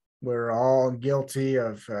 we're all guilty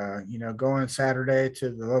of, going Saturday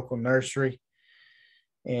to the local nursery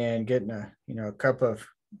and getting a cup of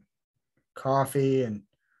coffee and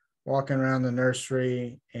walking around the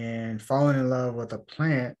nursery and falling in love with a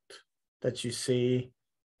plant that you see,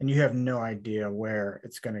 and you have no idea where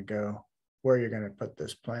it's going to go, where you're going to put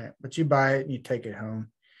this plant, but you buy it and you take it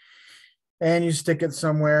home and you stick it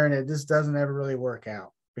somewhere, and it just doesn't ever really work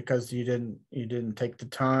out because you didn't take the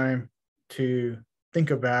time to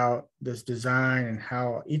think about this design and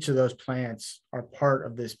how each of those plants are part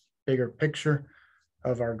of this bigger picture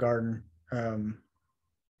of our garden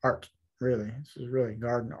art. Really, this is really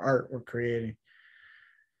garden art we're creating.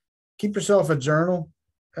 Keep yourself a journal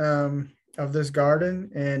of this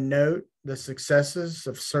garden and note the successes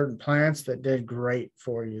of certain plants that did great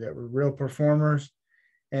for you, that were real performers,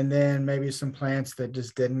 and then maybe some plants that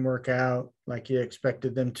just didn't work out like you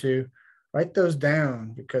expected them to. Write those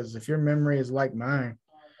down, because if your memory is like mine,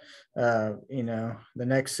 the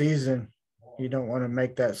next season, you don't want to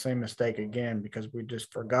make that same mistake again because we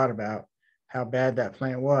just forgot about how bad that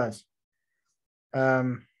plant was.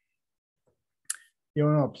 You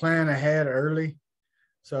want to plan ahead early.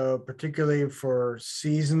 So particularly for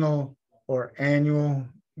seasonal or annual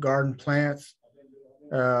garden plants,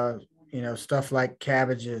 stuff like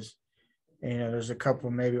cabbages. There's a couple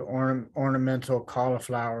maybe ornamental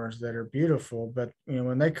cauliflowers that are beautiful, but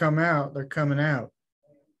when they come out, they're coming out.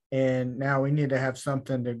 And now we need to have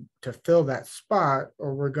something to fill that spot,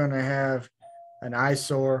 or we're going to have an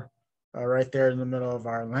eyesore right there in the middle of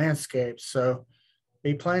our landscape. So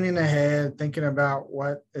be planning ahead, thinking about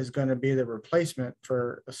what is going to be the replacement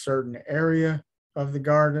for a certain area of the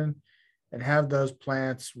garden, and have those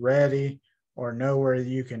plants ready, or know where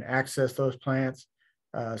you can access those plants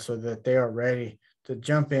so that they are ready to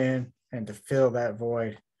jump in and to fill that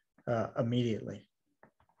void immediately.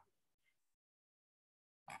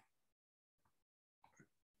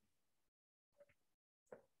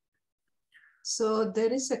 So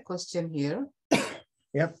there is a question here.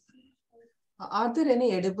 Yep. Are there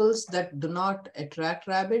any edibles that do not attract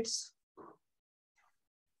rabbits?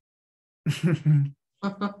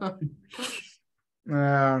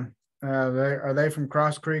 Are they from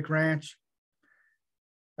Cross Creek Ranch?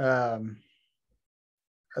 Really,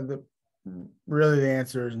 the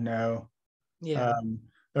answer is no. Yeah.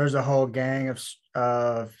 There's a whole gang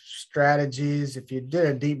of strategies. If you did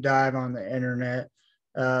a deep dive on the internet,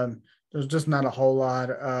 there's just not a whole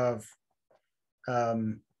lot of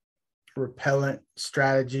repellent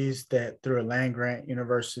strategies that through a land grant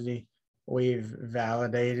university we've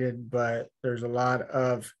validated, but there's a lot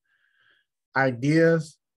of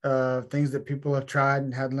ideas, things that people have tried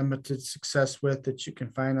and had limited success with that you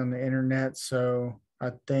can find on the internet. So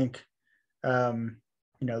I think,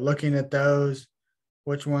 looking at those,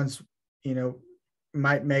 which ones,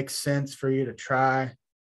 might make sense for you to try,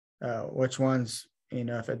 which ones,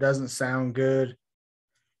 if it doesn't sound good,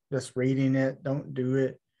 just reading it, don't do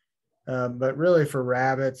it. But really for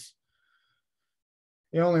rabbits,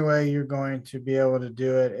 the only way you're going to be able to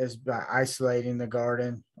do it is by isolating the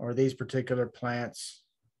garden or these particular plants,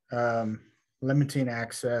 limiting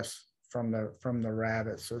access from the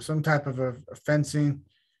rabbits. So some type of a fencing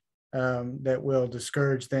that will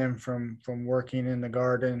discourage them from working in the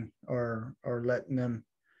garden or letting them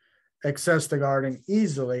access the garden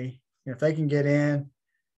easily. If they can get in,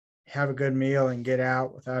 have a good meal, and get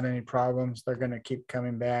out without any problems, they're going to keep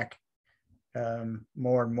coming back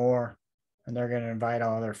more and more, and they're going to invite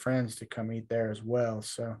all their friends to come eat there as well.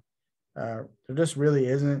 So there just really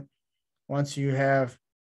isn't, once you have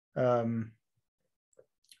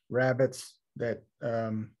rabbits that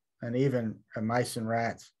and even mice and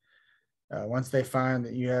rats, once they find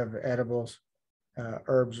that you have edibles,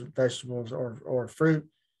 herbs, vegetables, or fruit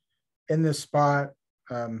in this spot,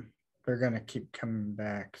 they're going to keep coming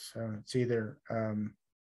back. So it's either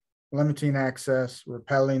limiting access,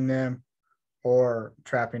 repelling them, or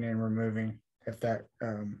trapping and removing if that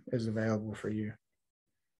is available for you.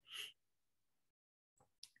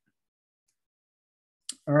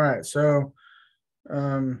 All right, so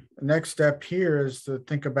next step here is to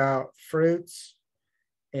think about fruits.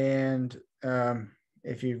 And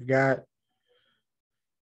if you've got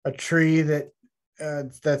a tree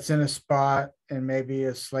that's in a spot and maybe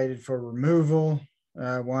is slated for removal,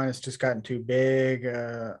 one, it's just gotten too big,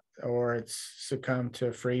 or it's succumbed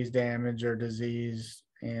to freeze damage or disease,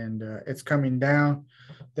 and it's coming down,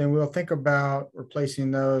 then we'll think about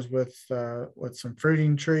replacing those with some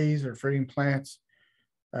fruiting trees or fruiting plants,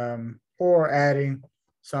 or adding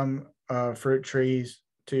some fruit trees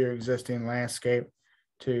to your existing landscape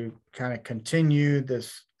to kind of continue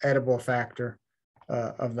this edible factor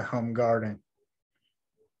of the home garden.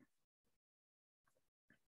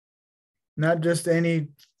 Not just any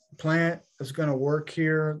plant is going to work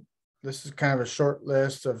here. This is kind of a short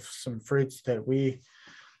list of some fruits that we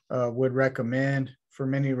would recommend for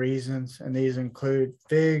many reasons, and these include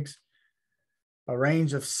figs, a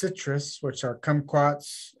range of citrus, which are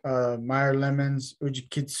kumquats, Meyer lemons,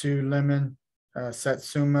 Ujikitsu lemon,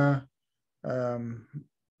 Satsuma.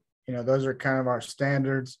 Those are kind of our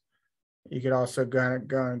standards. You could also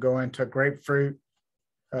go into grapefruit,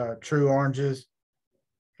 true oranges,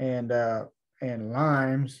 and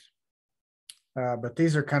limes. But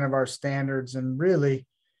these are kind of our standards, and really,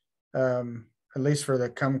 at least for the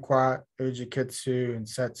kumquat, Ujikitsu, and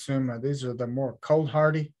Satsuma, these are the more cold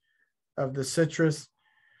hardy of the citrus,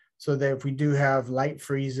 so that if we do have light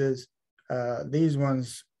freezes, these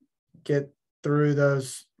ones get through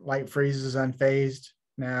those light freezes unfazed.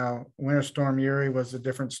 Now, Winter Storm Uri was a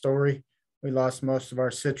different story. We lost most of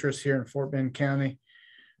our citrus here in Fort Bend County,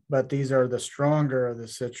 but these are the stronger of the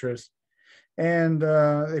citrus, and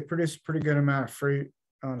they produce a pretty good amount of fruit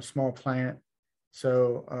on a small plant.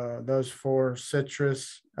 So those 4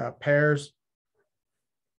 citrus, pears,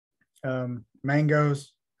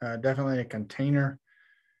 mangoes, definitely a container,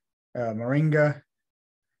 moringa,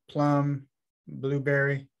 plum,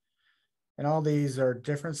 blueberry, and all these are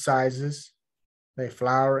different sizes. They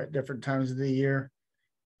flower at different times of the year.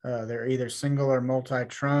 They're either single or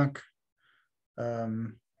multi-trunk.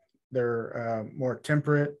 They're more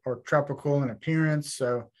temperate or tropical in appearance.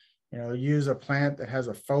 So, use a plant that has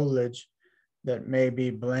a foliage that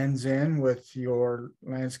maybe blends in with your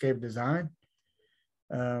landscape design.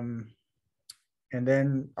 And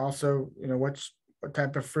then also, what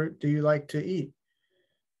type of fruit do you like to eat?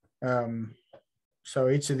 So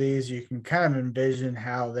each of these, you can kind of envision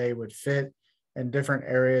how they would fit in different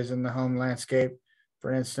areas in the home landscape.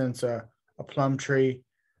 For instance, a plum tree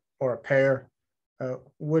or a pear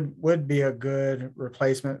would be a good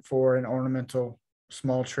replacement for an ornamental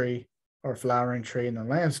small tree or flowering tree in the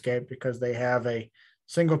landscape, because they have a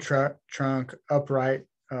single trunk, upright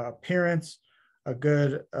appearance, a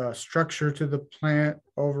good structure to the plant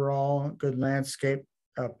overall, good landscape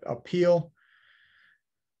appeal,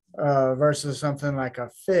 versus something like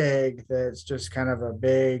a fig that's just kind of a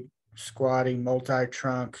big, squatty,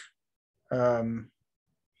 multi-trunk. A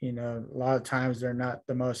lot of times they're not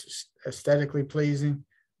the most aesthetically pleasing.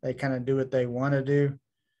 They kind of do what they want to do.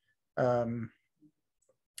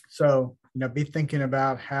 So, be thinking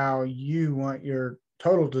about how you want your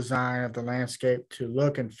total design of the landscape to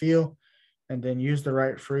look and feel, and then use the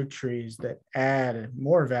right fruit trees that add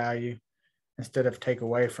more value instead of take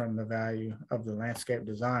away from the value of the landscape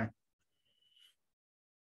design.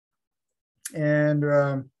 And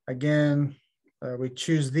again, we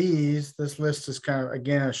choose these. This list is kind of,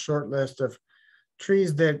 again, a short list of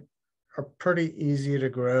trees that are pretty easy to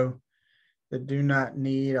grow, that do not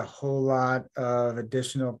need a whole lot of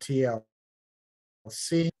additional TLC,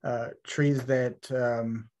 trees that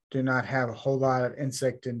do not have a whole lot of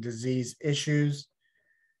insect and disease issues,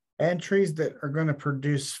 and trees that are going to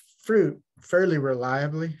produce fruit fairly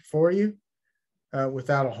reliably for you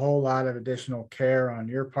without a whole lot of additional care on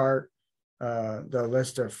your part. The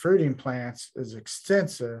list of fruiting plants is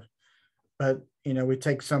extensive, but we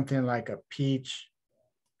take something like a peach.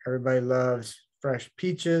 Everybody loves fresh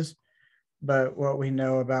peaches, but what we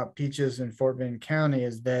know about peaches in Fort Bend County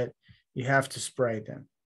is that you have to spray them.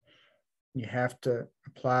 You have to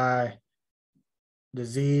apply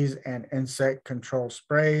disease and insect control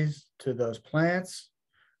sprays to those plants,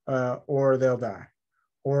 or they'll die,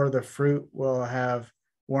 or the fruit will have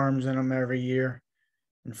worms in them every year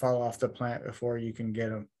and fall off the plant before you can get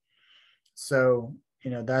them. So,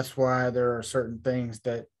 that's why there are certain things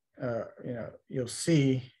that, you'll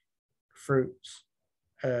see fruits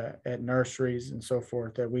at nurseries and so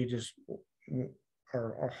forth that we just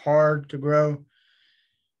are hard to grow.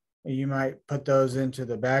 You might put those into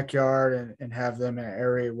the backyard and have them in an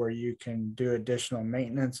area where you can do additional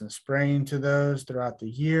maintenance and spraying to those throughout the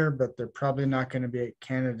year, but they're probably not going to be a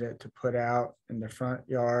candidate to put out in the front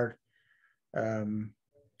yard,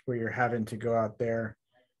 where you're having to go out there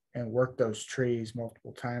and work those trees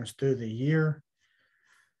multiple times through the year.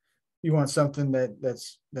 You want something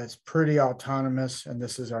that's pretty autonomous, and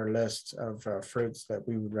this is our list of fruits that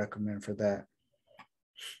we would recommend for that.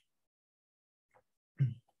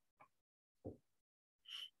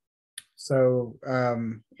 So,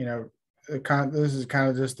 this is kind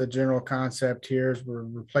of just the general concept here, is we're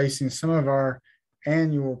replacing some of our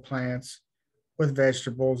annual plants with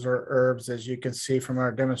vegetables or herbs. As you can see from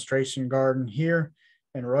our demonstration garden here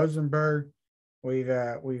in Rosenberg, we've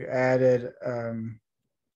added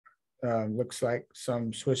looks like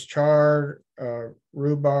some Swiss chard,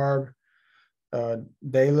 rhubarb,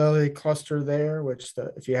 daylily cluster there, which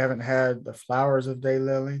if you haven't had the flowers of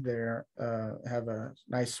daylily, they have a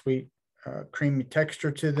nice sweet creamy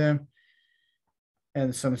texture to them,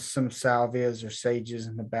 and some salvias or sages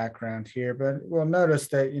in the background here. But we'll notice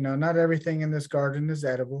that not everything in this garden is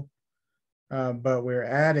edible, but we're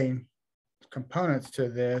adding components to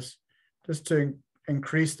this just to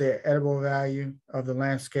increase the edible value of the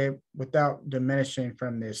landscape without diminishing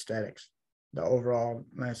from the aesthetics, the overall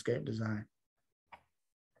landscape design.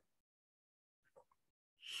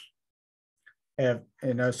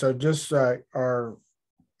 So just our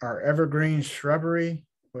evergreen shrubbery,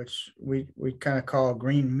 which we kind of call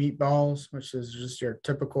green meatballs, which is just your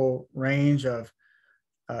typical range of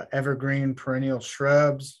evergreen perennial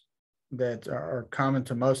shrubs that are common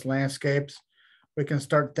to most landscapes. We can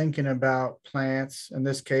start thinking about plants. In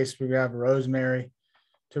this case, we have rosemary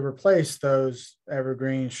to replace those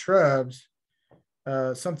evergreen shrubs,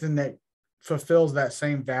 something that fulfills that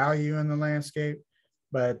same value in the landscape,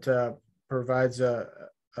 but provides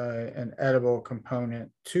an edible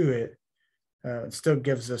component to it. It still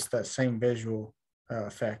gives us that same visual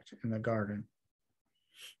effect in the garden.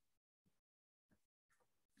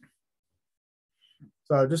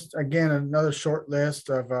 So just again, another short list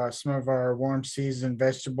of some of our warm season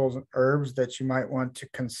vegetables and herbs that you might want to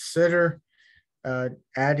consider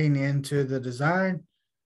adding into the design.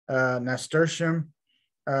 Nasturtium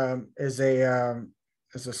is a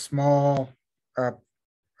small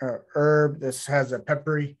herb. This has a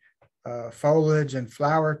peppery foliage and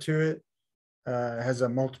flower to it. It has a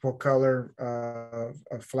multiple color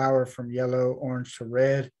of flower from yellow, orange to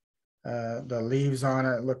red. The leaves on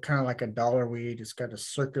it look kind of like a dollar weed. It's got a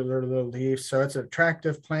circular little leaf. So it's an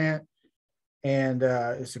attractive plant, and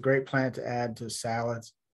it's a great plant to add to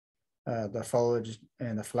salads, the foliage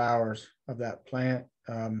and the flowers of that plant.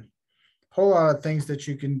 Whole lot of things that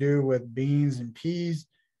you can do with beans and peas.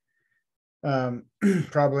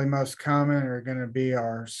 Probably most common are going to be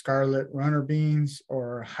our scarlet runner beans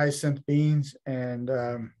or hyacinth beans, and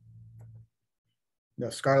the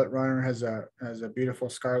scarlet runner has a beautiful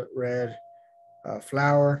scarlet red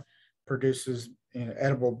flower, produces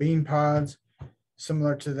edible bean pods.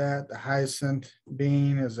 Similar to that, the hyacinth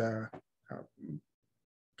bean is a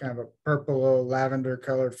kind of a purple lavender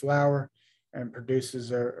colored flower and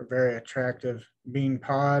produces a very attractive bean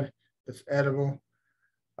pod that's edible.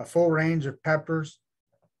 A full range of peppers,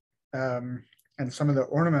 and some of the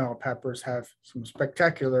ornamental peppers have some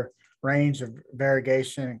spectacular range of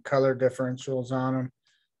variegation and color differentials on them.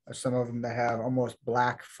 Some of them that have almost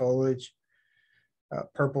black foliage,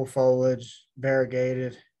 purple foliage,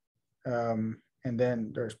 variegated, and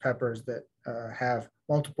then there's peppers that have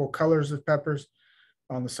multiple colors of peppers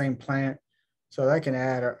on the same plant. So that can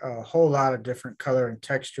add a whole lot of different color and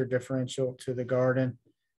texture differential to the garden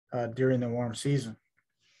during the warm season.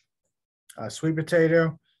 Sweet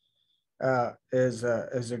potato is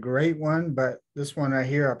a great one, but this one right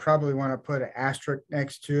here, I probably want to put an asterisk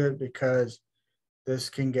next to it because this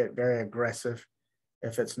can get very aggressive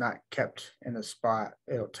if it's not kept in a spot.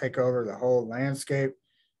 It'll take over the whole landscape,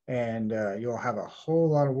 and you'll have a whole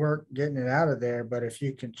lot of work getting it out of there. But if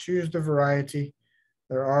you can choose the variety,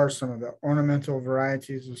 there are some of the ornamental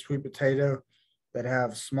varieties of sweet potato that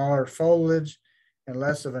have smaller foliage and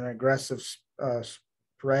less of an aggressive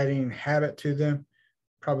spreading habit to them.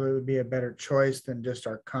 Probably would be a better choice than just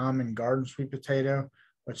our common garden sweet potato,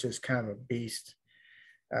 which is kind of a beast.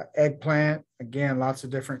 Eggplant, again, lots of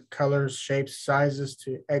different colors, shapes, sizes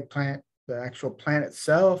to eggplant, the actual plant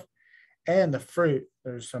itself, and the fruit.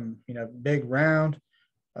 There's some, big round,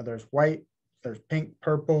 there's white, there's pink,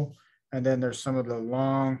 purple, and then there's some of the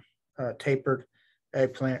long tapered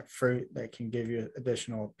eggplant fruit that can give you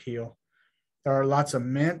additional appeal. There are lots of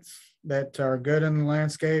mints that are good in the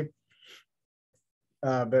landscape,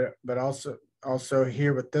 but also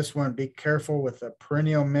here with this one, be careful with a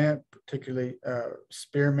perennial mint, particularly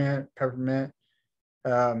spearmint, peppermint,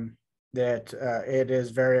 that it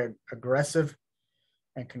is very aggressive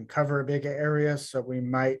and can cover a big area. So we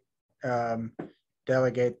might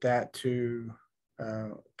delegate that to a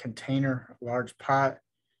container, a large pot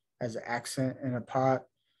as an accent in a pot,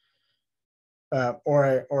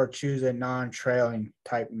 or choose a non-trailing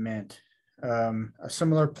type mint. A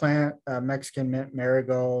similar plant, Mexican mint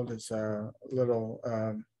marigold, is a little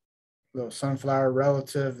sunflower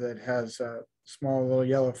relative that has small little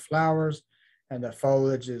yellow flowers, and the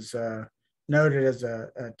foliage is noted as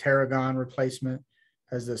a tarragon replacement.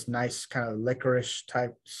 Has this nice kind of licorice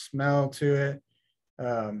type smell to it.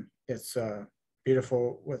 It's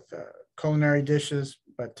beautiful with culinary dishes,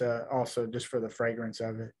 but also just for the fragrance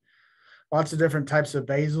of it. lots of different types of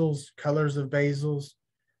basils, colors of basils,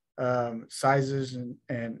 sizes,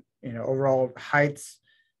 and overall heights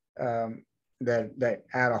that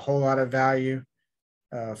add a whole lot of value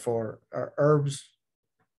for herbs.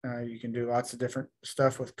 You can do lots of different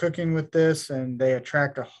stuff with cooking with this, and they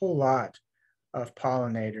attract a whole lot of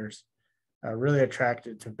pollinators, really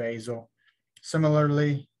attracted to basil.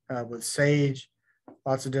 Similarly, with sage,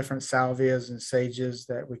 lots of different salvias and sages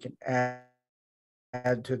that we can add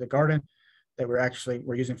to the garden that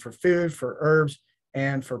we're using for food, for herbs,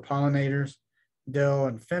 and for pollinators. Dill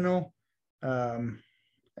and fennel,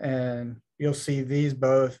 and you'll see these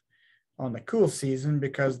both on the cool season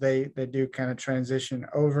because they do kind of transition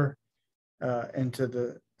over into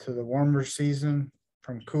the warmer season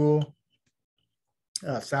from cool.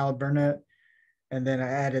 Salad burnet, and then I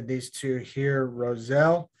added these two here,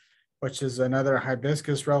 roselle, which is another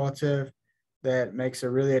hibiscus relative that makes a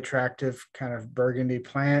really attractive kind of burgundy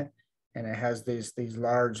plant, and it has these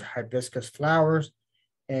large hibiscus flowers.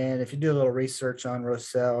 And if you do a little research on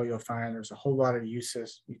roselle, you'll find there's a whole lot of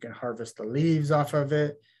uses. You can harvest the leaves off of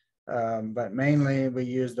it, but mainly we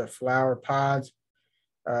use the flower pods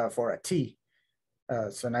for a tea.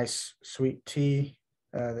 It's a nice sweet tea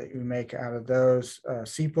that you make out of those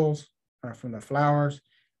sepals from the flowers.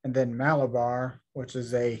 And then Malabar, which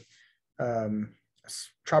is a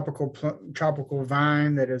tropical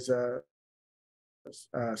vine that is a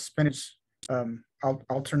spinach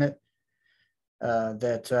alternate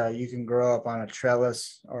that you can grow up on a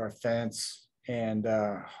trellis or a fence and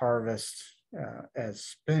harvest as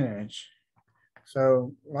spinach.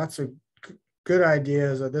 So lots of good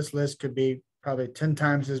ideas. This list could be probably 10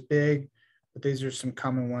 times as big, but these are some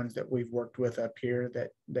common ones that we've worked with up here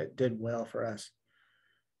that did well for us.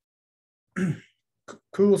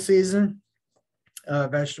 Cool season,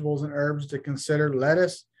 vegetables and herbs to consider.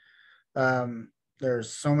 Lettuce.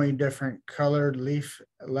 There's so many different colored leaf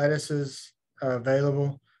lettuces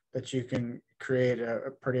available that you can create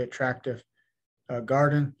a pretty attractive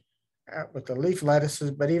garden with the leaf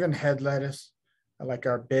lettuces, but even head lettuce like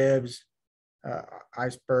our Bibbs,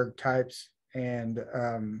 iceberg types, and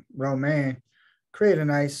romaine create a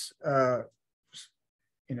nice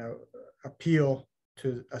appeal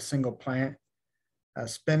to a single plant.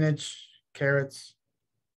 Spinach, carrots,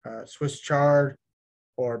 Swiss chard,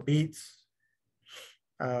 or beets,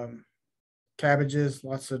 cabbages,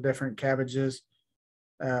 lots of different cabbages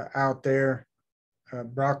out there.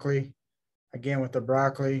 Broccoli, again with the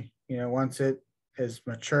broccoli, once it is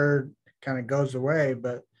matured, it kind of goes away,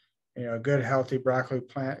 but a good healthy broccoli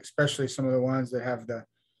plant, especially some of the ones that have the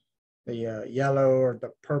yellow or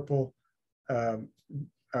the purple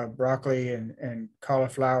broccoli and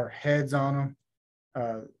cauliflower heads on them,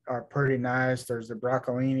 are pretty nice. There's the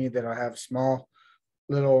broccolini that'll have small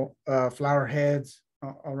little flower heads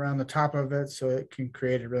around the top of it, so it can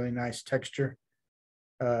create a really nice texture.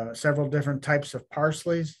 Several different types of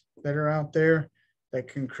parsleys that are out there that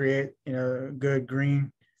can create good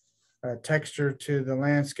green texture to the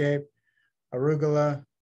landscape. Arugula,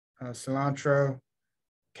 cilantro,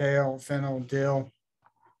 kale, fennel, dill.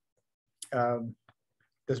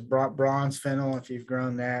 This bronze fennel, if you've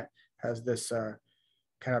grown that, has this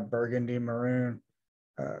kind of burgundy maroon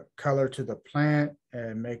color to the plant,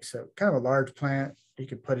 and makes a kind of a large plant. You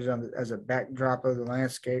could put it on as a backdrop of the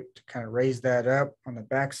landscape to kind of raise that up on the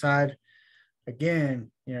backside.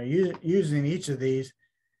 Again, using each of these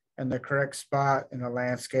in the correct spot in the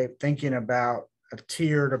landscape, thinking about a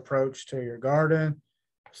tiered approach to your garden.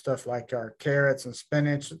 Stuff like our carrots and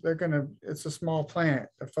spinach, it's a small plant.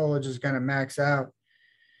 The foliage is gonna max out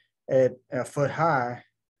at a foot high,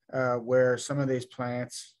 where some of these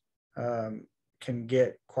plants can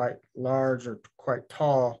get quite large or quite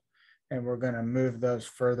tall, and we're gonna move those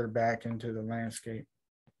further back into the landscape.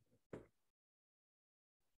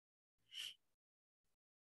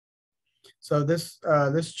 So this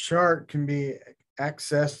chart can be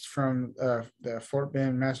accessed from the Fort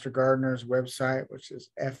Bend Master Gardeners website, which is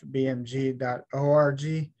fbmg.org.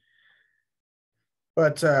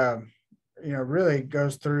 But really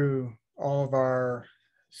goes through all of our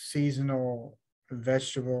seasonal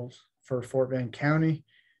vegetables for Fort Bend County,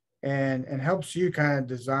 and helps you kind of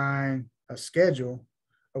design a schedule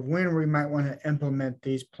of when we might want to implement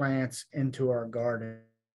these plants into our garden.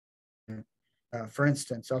 For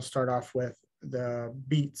instance, I'll start off with the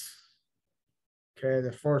beets. Okay,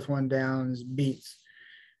 the fourth one down is beets.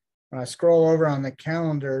 When I scroll over on the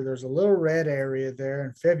calendar, there's a little red area there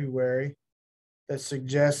in February that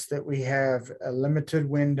suggests that we have a limited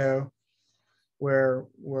window where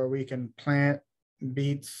we can plant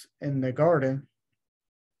beets in the garden,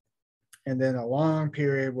 and then a long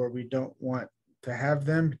period where we don't want to have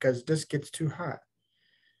them because it just gets too hot.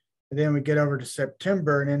 And then we get over to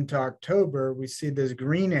September and into October, we see this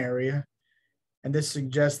green area. And this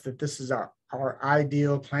suggests that this is our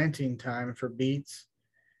ideal planting time for beets.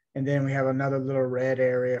 And then we have another little red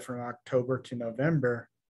area from October to November,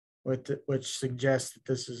 which suggests that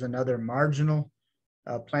this is another marginal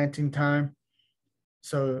planting time.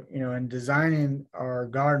 So, in designing our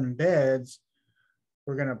garden beds,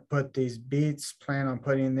 we're going to put these beets, plan on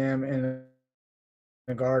putting them in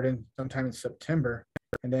the garden sometime in September,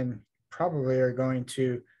 and then probably are going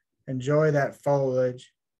to enjoy that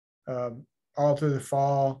foliage all through the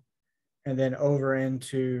fall, and then over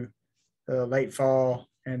into the late fall,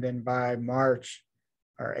 and then by March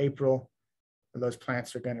or April, those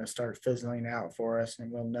plants are going to start fizzling out for us,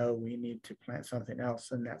 and we'll know we need to plant something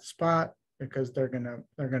else in that spot because they're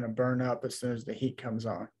gonna burn up as soon as the heat comes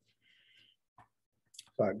on.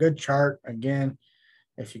 So a good chart, again,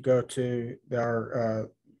 if you go to our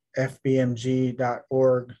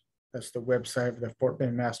fbmg.org, that's the website for the Fort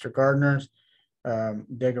Bend Master Gardeners.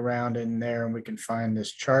 Dig around in there and we can find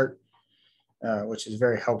this chart, which is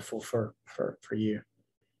very helpful for you.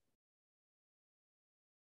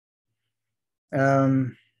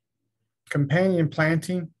 Companion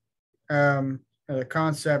planting. The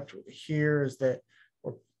concept here is that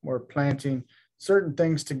we're planting certain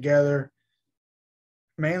things together,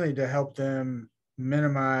 mainly to help them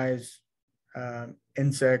minimize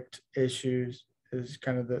insect issues. Is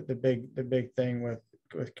kind of the big thing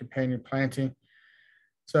with companion planting.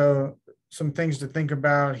 So some things to think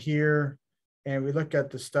about here, and we look at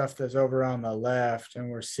the stuff that's over on the left, and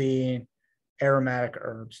we're seeing aromatic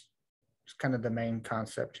herbs. It's kind of the main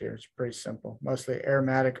concept here. It's pretty simple. Mostly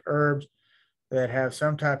aromatic herbs that have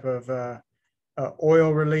some type of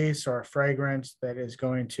oil release or a fragrance that is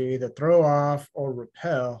going to either throw off or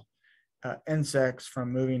repel insects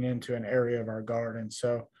from moving into an area of our garden.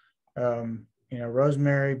 So,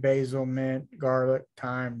 rosemary, basil, mint, garlic,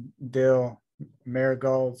 thyme, dill,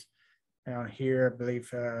 marigolds. Down here, I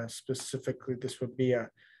believe specifically this would be a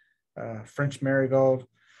French marigold.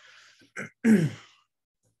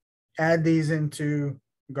 Add these into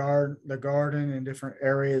the garden in different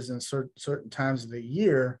areas and certain times of the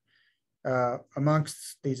year,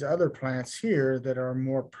 amongst these other plants here that are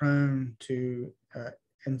more prone to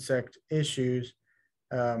insect issues.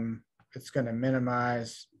 It's going to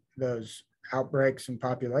minimize those outbreaks and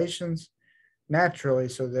populations naturally,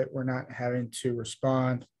 so that we're not having to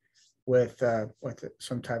respond with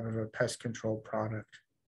some type of a pest control product.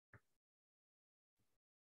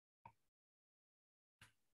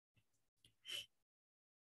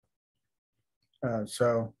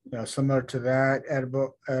 So, similar to that,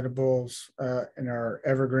 edibles in our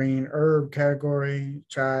evergreen herb category: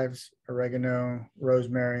 chives, oregano,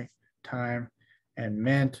 rosemary, thyme, and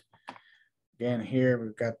mint. Again, here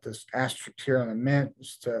we've got this asterisk here on the mint,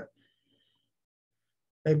 just to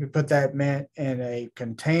maybe put that mint in a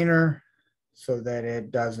container so that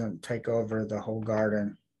it doesn't take over the whole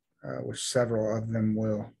garden, which several of them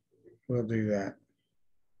will do that.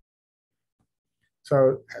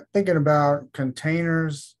 So thinking about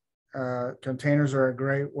containers, containers are a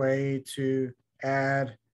great way to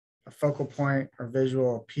add a focal point or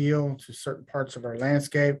visual appeal to certain parts of our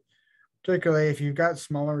landscape, particularly if you've got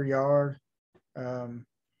smaller yard.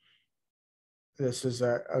 This is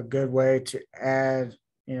a good way to add,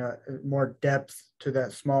 more depth to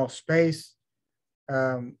that small space.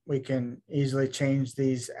 We can easily change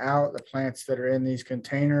these out, the plants that are in these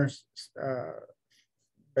containers,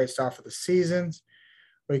 based off of the seasons.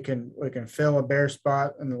 We can fill a bare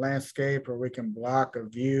spot in the landscape, or we can block a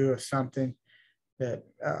view of something that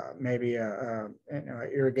maybe a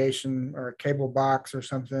irrigation or a cable box or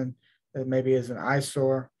something that maybe is an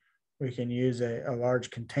eyesore. We can use a large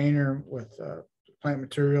container with plant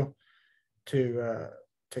material to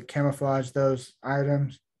camouflage those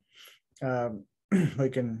items. We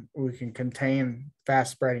can contain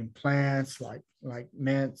fast spreading plants like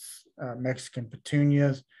mints, Mexican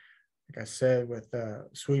petunias. Like I said, with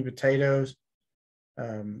sweet potatoes,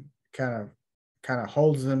 kind of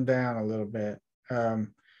holds them down a little bit.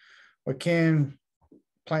 We can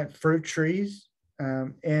plant fruit trees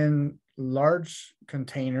in large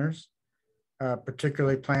containers,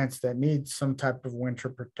 particularly plants that need some type of winter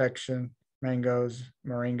protection: mangoes,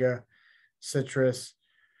 moringa, citrus.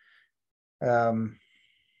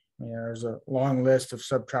 There's a long list of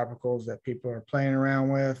subtropicals that people are playing around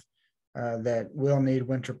with that will need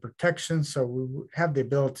winter protection. So we have the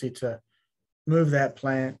ability to move that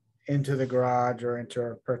plant into the garage or into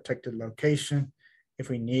a protected location if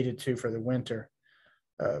we needed to for the winter.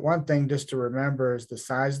 One thing just to remember is the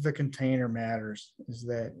size of the container matters. Is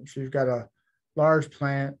that if you've got a large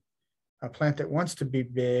plant, a plant that wants to be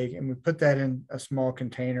big, and we put that in a small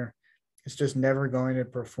container, it's just never going to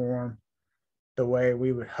perform the way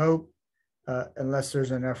we would hope, unless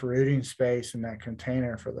there's enough rooting space in that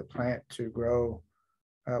container for the plant to grow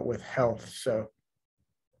with health. So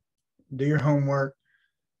do your homework,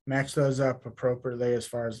 match those up appropriately as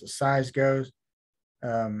far as the size goes,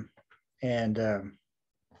 and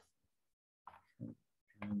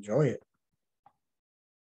enjoy it.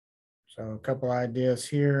 So a couple ideas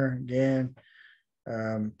here. Again,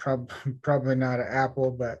 probably not an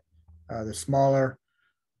apple, but the smaller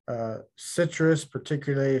citrus,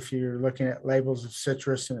 particularly if you're looking at labels of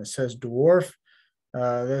citrus and it says dwarf,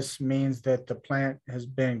 this means that the plant has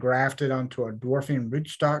been grafted onto a dwarfing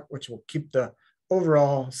rootstock, which will keep the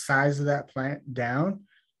overall size of that plant down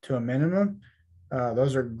to a minimum.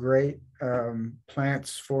 Those are great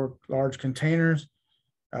plants for large containers.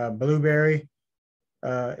 Blueberry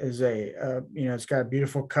is it's got a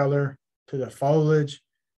beautiful color to the foliage.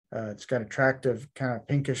 It's got attractive kind of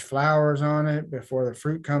pinkish flowers on it before the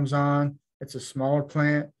fruit comes on. It's a smaller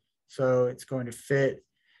plant, so it's going to fit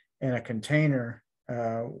in a container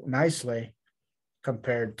nicely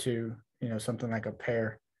compared to something like a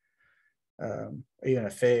pear. Even a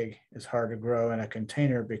fig is hard to grow in a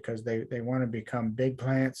container because they want to become big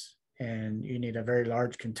plants, and you need a very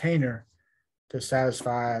large container to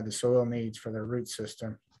satisfy the soil needs for their root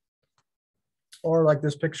system. Or like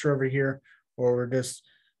this picture over here, where we're just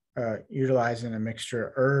utilizing a mixture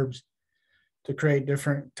of herbs to create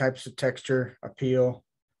different types of texture appeal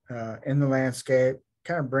in the landscape,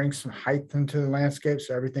 kind of bring some height into the landscape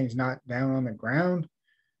so everything's not down on the ground.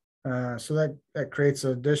 So that creates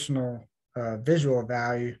additional visual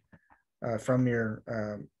value from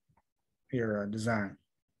your design.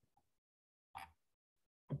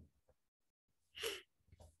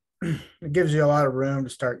 It gives you a lot of room to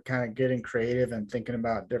start kind of getting creative and thinking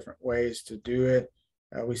about different ways to do it.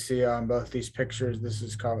 We see on both these pictures, this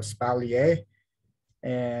is called a espalier,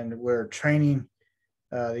 and we're training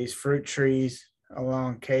these fruit trees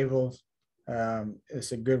along cables.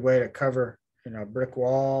 It's a good way to cover, brick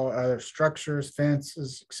wall, other structures,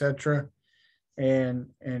 fences, etc., and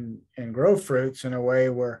grow fruits in a way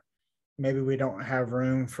where maybe we don't have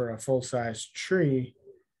room for a full-size tree.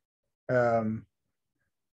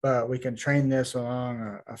 But we can train this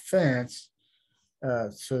along a fence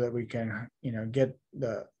so that we can, get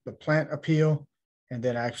the plant appeal and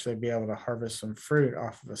then actually be able to harvest some fruit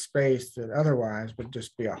off of a space that otherwise would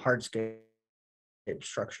just be a hardscape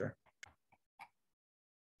structure.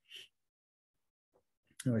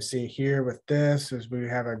 And we see here with this is we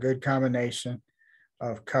have a good combination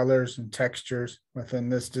of colors and textures within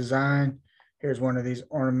this design. Here's one of these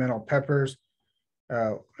ornamental peppers.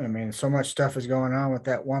 So much stuff is going on with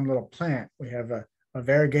that one little plant. We have a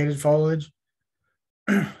variegated foliage.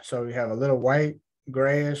 So we have a little white,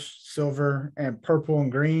 grayish, silver, and purple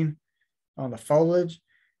and green on the foliage.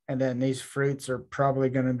 And then these fruits are probably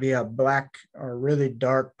going to be a black or really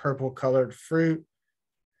dark purple colored fruit.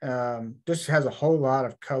 This has a whole lot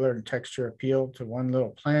of color and texture appeal to one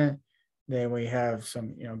little plant. Then we have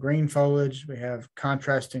some, green foliage. We have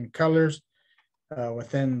contrasting colors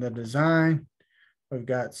within the design. We've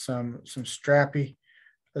got some strappy.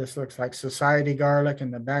 This looks like society garlic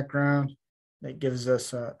in the background. That gives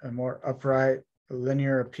us a more upright,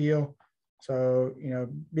 linear appeal. So,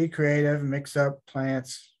 be creative, mix up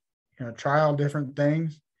plants, try all different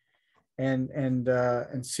things,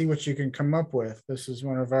 and see what you can come up with. This is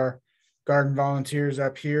one of our garden volunteers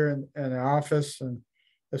up here in the office, and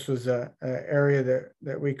this was a area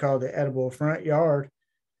that we call the edible front yard,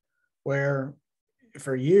 where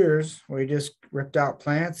for years we just ripped out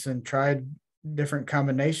plants and tried different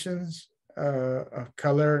combinations of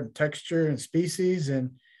color and texture and species,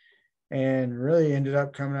 and really ended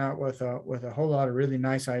up coming out with a whole lot of really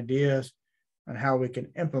nice ideas on how we can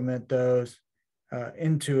implement those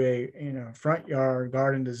into a front yard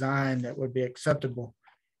garden design that would be acceptable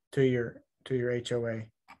to your HOA.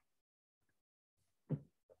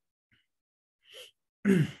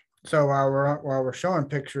 So while we're showing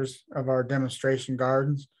pictures of our demonstration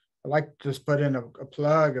gardens, I'd like to just put in a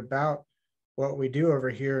plug about what we do over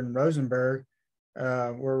here in Rosenberg.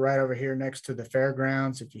 We're right over here next to the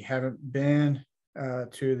fairgrounds. If you haven't been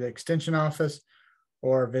to the extension office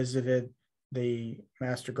or visited the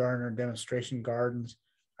Master Gardener demonstration gardens,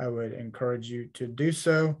 I would encourage you to do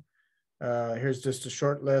so. Here's just a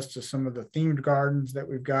short list of some of the themed gardens that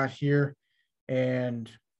we've got here.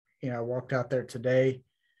 And, I walked out there today,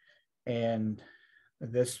 and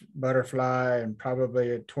this butterfly and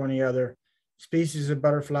probably 20 other species of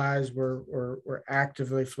butterflies were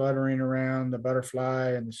actively fluttering around the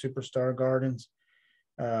butterfly and the superstar gardens.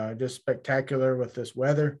 Just spectacular with this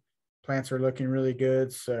weather. Plants are looking really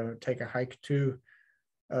good. So take a hike to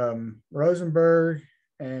Rosenberg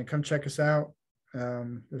and come check us out.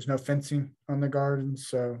 There's no fencing on the garden,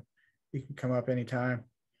 so you can come up anytime.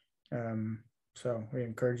 So we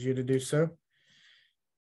encourage you to do so.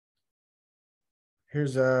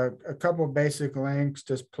 Here's a couple of basic links,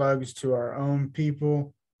 just plugs to our own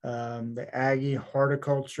people. The Aggie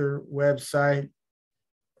Horticulture website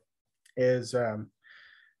is a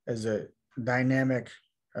dynamic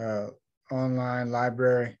online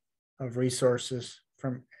library of resources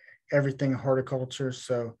from everything horticulture.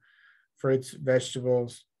 So fruits,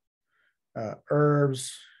 vegetables,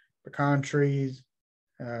 herbs, pecan trees,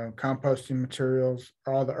 composting materials,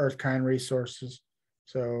 all the earth kind resources.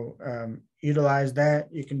 So utilize that.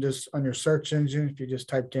 You can just, on your search engine, if you just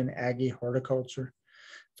typed in Aggie Horticulture,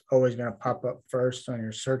 it's always going to pop up first on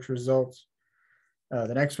your search results.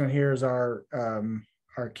 The next one here is our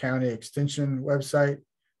county extension website.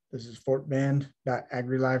 This is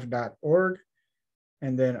fortbend.agrilife.org.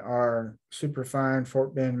 And then our superfine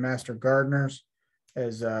Fort Bend Master Gardeners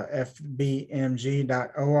is fbmg.org,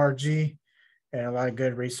 and a lot of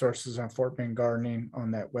good resources on Fort Bend gardening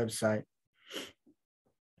on that website.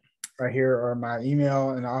 Right here are my email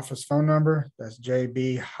and office phone number. That's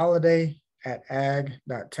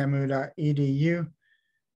jbholiday@ag.temu.edu,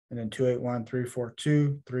 and then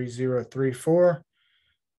 281-342-3034.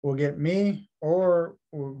 Will get me, or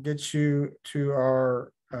we'll get you to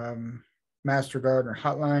our Master Gardener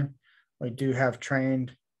hotline. We do have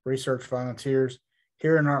trained research volunteers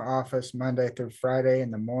here in our office Monday through Friday in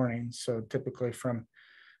the morning. So typically from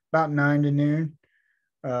about 9 to noon,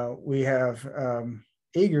 we have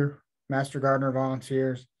eager Master Gardener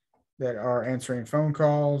volunteers that are answering phone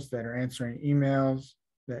calls, that are answering emails,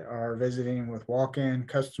 that are visiting with walk-in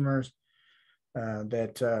customers,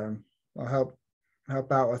 that will help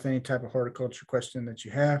out with any type of horticulture question that you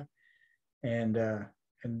have, and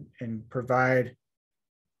provide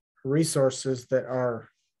resources that are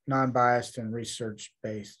non-biased and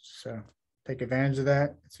research-based. So take advantage of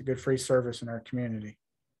that. It's a good free service in our community.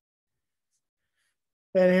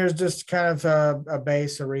 And here's just kind of a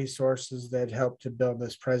base of resources that help to build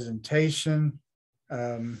this presentation.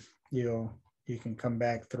 You can come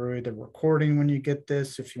back through the recording when you get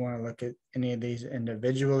this if you want to look at any of these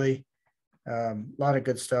individually. A lot of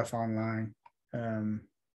good stuff online.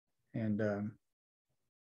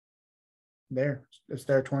 There, it's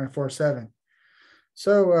there 24/7.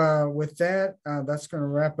 So with that, that's going to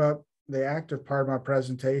wrap up the active part of my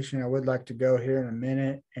presentation. I would like to go here in a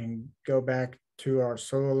minute and go back to our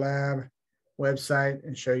Soil Lab website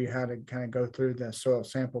and show you how to kind of go through the soil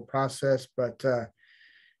sample process. But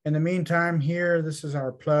in the meantime here, this is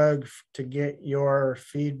our plug to get your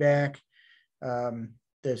feedback.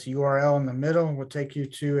 This URL in the middle will take you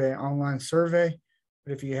to an online survey.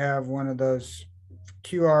 But if you have one of those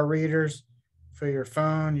QR readers for your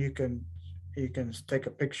phone, you can take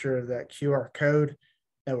a picture of that QR code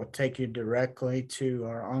that will take you directly to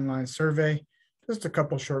our online survey. Just a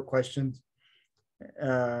couple short questions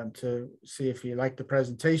to see if you like the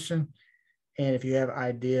presentation and if you have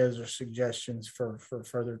ideas or suggestions for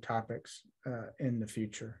further topics in the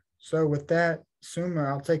future. So with that, Suma,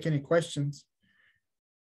 I'll take any questions.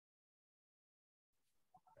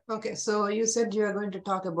 Okay, so you said you are going to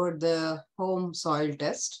talk about the home soil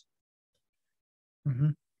test. Mm-hmm.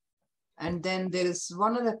 And then there is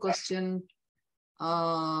one other question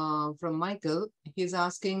from Michael. He's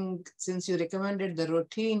asking, since you recommended the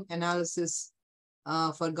routine analysis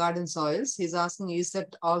for garden soils, he's asking, is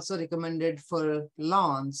that also recommended for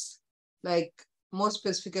lawns? Like more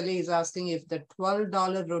specifically, he's asking if the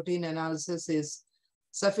 $12 routine analysis is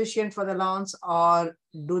sufficient for the lawns, or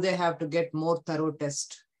do they have to get more thorough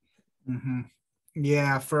test? Mm-hmm.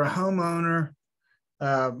 Yeah, for a homeowner,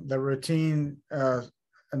 the routine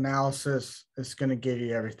analysis is going to give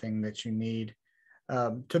you everything that you need.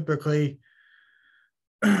 Typically,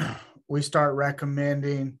 we start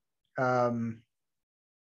recommending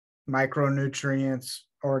micronutrients,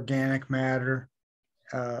 organic matter,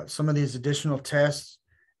 some of these additional tests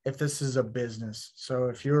if this is a business. So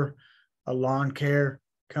if you're a lawn care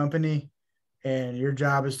company and your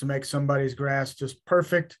job is to make somebody's grass just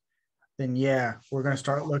perfect, then yeah, we're going to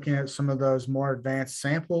start looking at some of those more advanced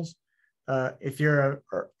samples. If you're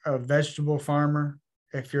a vegetable farmer,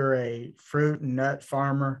 if you're a fruit and nut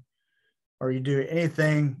farmer, or you do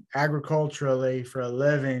anything agriculturally for a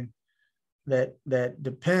living that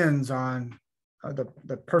depends on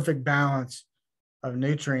the perfect balance of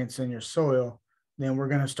nutrients in your soil, then we're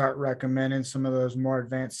going to start recommending some of those more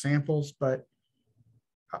advanced samples. But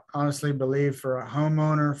I honestly believe for a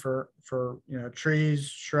homeowner, for trees,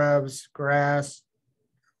 shrubs, grass,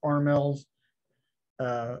 ornamentals,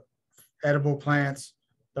 edible plants,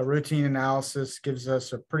 the routine analysis gives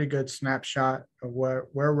us a pretty good snapshot of where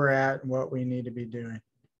we're at and what we need to be doing.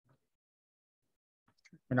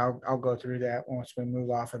 And I'll go through that once we move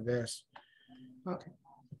off of this. Okay.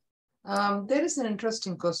 There is an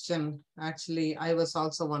interesting question. Actually, I was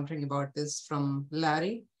also wondering about this from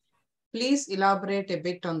Larry. Please elaborate a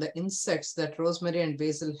bit on the insects that rosemary and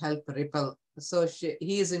basil help repel. So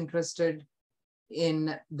he is interested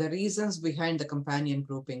in the reasons behind the companion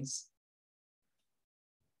groupings.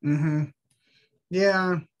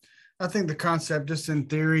 Yeah, I think the concept, just in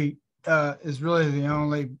theory, is really the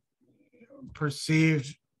only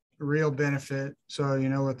perceived real benefit. So,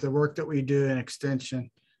 with the work that we do in extension,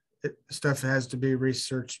 stuff has to be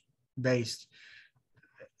research based.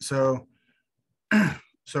 So,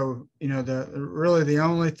 really the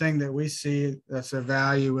only thing that we see that's a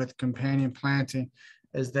value with companion planting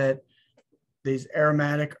is that these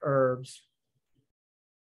aromatic herbs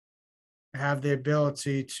have the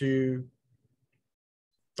ability to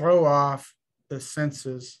throw off the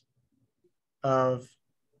senses of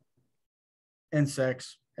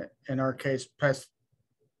insects, in our case, pest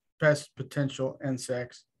potential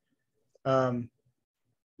insects,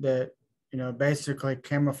 that basically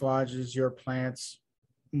camouflages your plants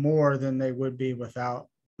more than they would be without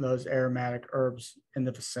those aromatic herbs in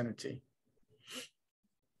the vicinity.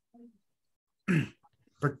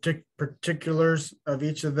 Particulars of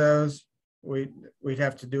each of those, we'd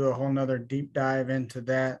have to do a whole nother deep dive into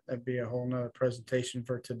that. That'd be a whole nother presentation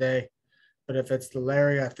for today. But if it's the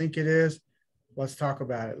Larry, I think it is, let's talk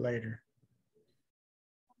about it later.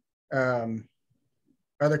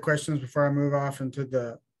 Other questions before I move off into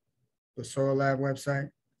the Soil Lab website?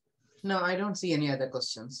 No, I don't see any other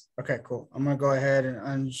questions. Okay, cool. I'm going to go ahead and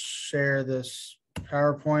unshare this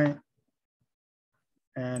PowerPoint,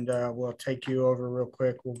 and we'll take you over real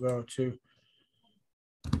quick. We'll go to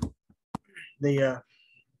the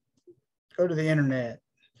internet.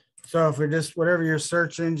 So if we're just, whatever your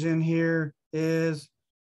search engine here is,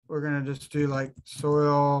 we're going to just do like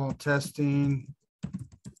soil testing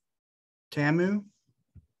TAMU.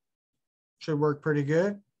 Should work pretty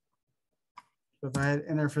good. So if I hit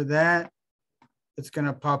enter for that, it's going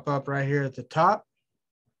to pop up right here at the top.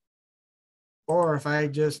 Or if I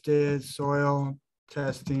just did soil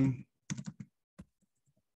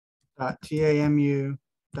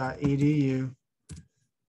testing.tamu.edu,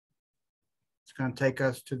 it's going to take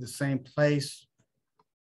us to the same place.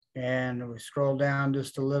 And we scroll down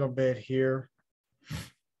just a little bit here.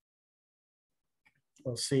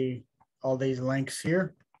 We'll see all these links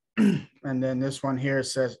here. And then this one here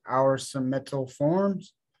says our submittal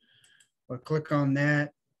forms. We'll click on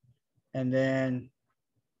that. And then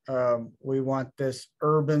we want this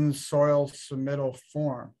urban soil submittal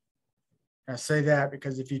form. I say that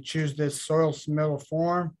because if you choose this soil submittal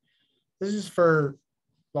form, this is for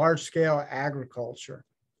large scale agriculture.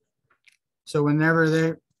 So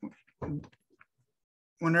whenever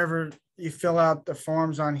you fill out the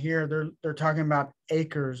forms on here, they're talking about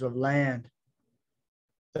acres of land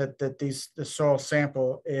that the soil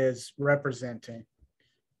sample is representing.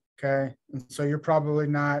 Okay, and so you're probably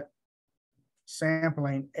not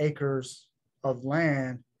sampling acres of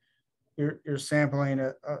land. You're sampling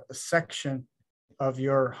a section of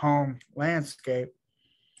your home landscape,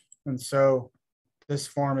 and so this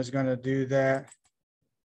form is going to do that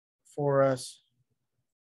for us.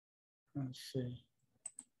 Let's see.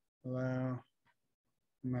 Allow.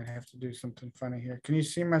 I might have to do something funny here. Can you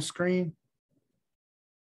see my screen?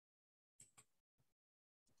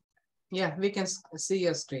 Yeah, we can see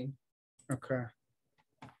your screen. Okay.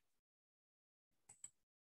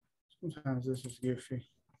 Sometimes this is goofy.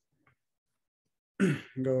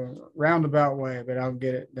 Go roundabout way, but I'll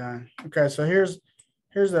get it done. Okay, so here's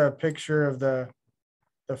a picture of the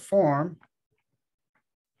form.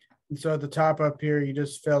 And so at the top up here, you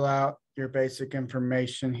just fill out your basic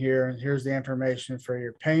information here. And here's the information for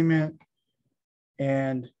your payment.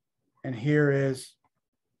 And here is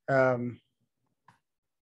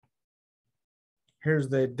here's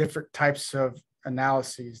the different types of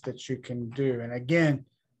analyses that you can do. And again,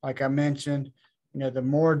 like I mentioned, the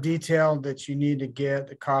more detailed that you need to get,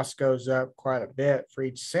 the cost goes up quite a bit for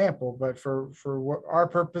each sample. But for what our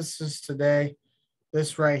purposes today,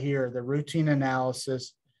 this right here, the routine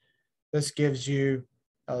analysis, this gives you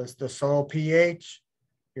the soil pH,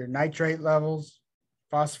 your nitrate levels,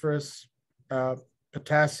 phosphorus,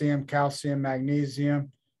 potassium, calcium,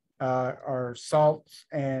 magnesium, our salts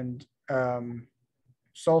and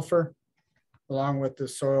sulfur, along with the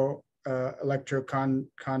soil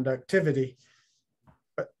electroconductivity.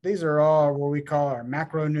 But these are all what we call our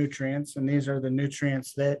macronutrients, and these are the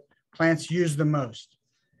nutrients that plants use the most.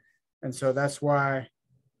 And so that's why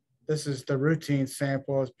this is the routine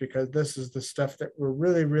sample, is because this is the stuff that we're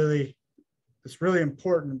it's really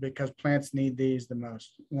important, because plants need these the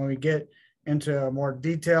most. When we get into a more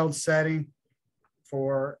detailed setting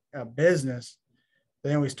for a business,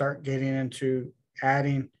 then we start getting into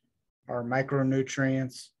adding our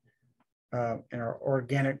micronutrients and our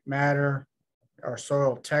organic matter, our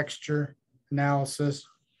soil texture analysis,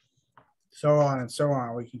 so on and so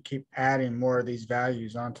on. We can keep adding more of these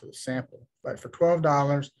values onto the sample. But for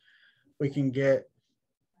 $12, we can get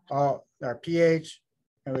all our pH,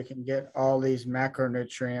 and we can get all these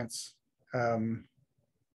macronutrients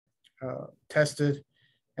tested.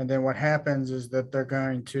 And then what happens is that they're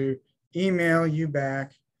going to email you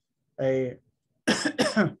back a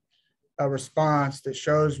response that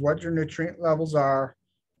shows what your nutrient levels are,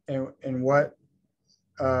 and what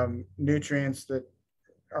nutrients that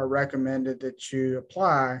are recommended that you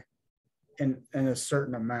apply in a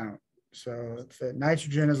certain amount. So if the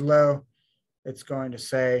nitrogen is low, it's going to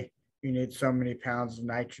say you need so many pounds of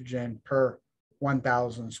nitrogen per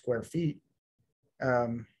 1,000 square feet.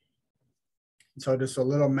 So just a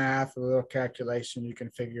little math, a little calculation, you can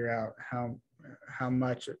figure out how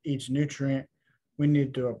much of each nutrient we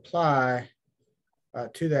need to apply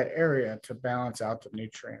to that area to balance out the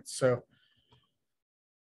nutrients.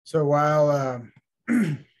 So while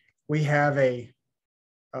we have a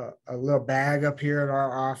little bag up here at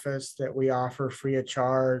our office that we offer free of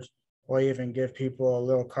charge, we'll even give people a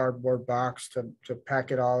little cardboard box to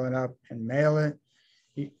pack it all in up and mail it.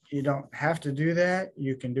 You don't have to do that.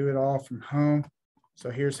 You can do it all from home.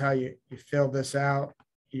 So here's how you fill this out.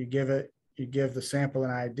 You give the sample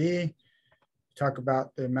an ID, talk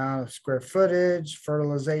about the amount of square footage,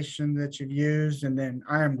 fertilization that you've used, and then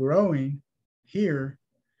I am growing here.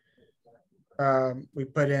 We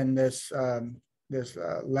put in this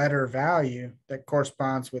letter value that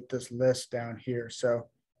corresponds with this list down here. So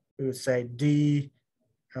we would say D,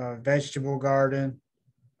 vegetable garden,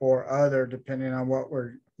 or other, depending on what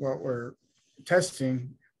we're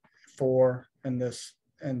testing for in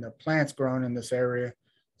the plants grown in this area.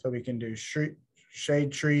 So we can do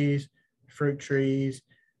shade trees, fruit trees,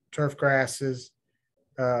 turf grasses,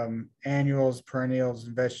 annuals, perennials,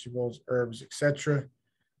 vegetables, herbs, etc.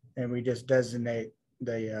 And we just designate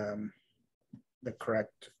the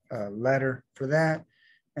correct letter for that.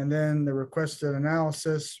 And then the requested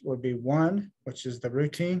analysis would be 1, which is the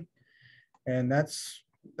routine. And that's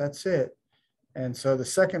it. And so the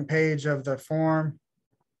second page of the form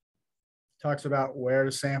talks about where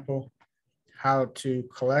to sample, how to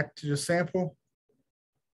collect the sample,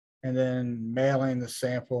 and then mailing the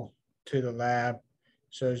sample to the lab.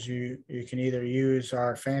 Shows you can either use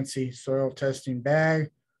our fancy soil testing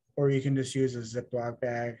bag, or you can just use a Ziploc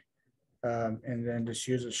bag, and then just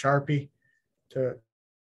use a Sharpie to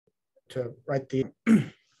write the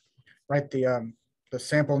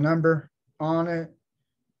sample number on it.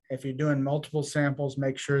 If you're doing multiple samples,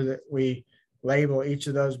 make sure that we label each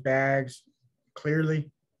of those bags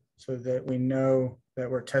clearly so that we know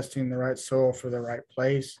that we're testing the right soil for the right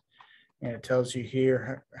place. And it tells you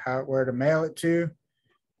here where to mail it to.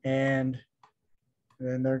 And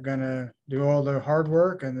then they're gonna do all the hard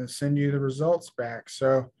work and then send you the results back.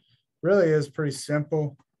 So really is pretty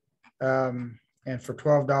simple. And for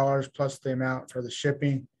 $12 plus the amount for the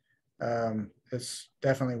shipping, it's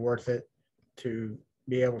definitely worth it to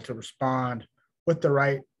be able to respond with the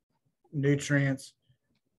right nutrients,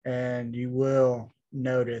 and you will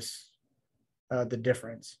notice the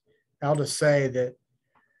difference. I'll just say that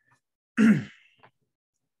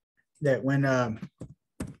that when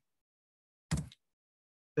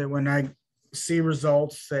I see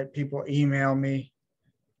results that people email me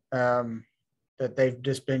that they've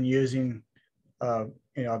just been using a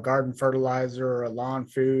garden fertilizer or a lawn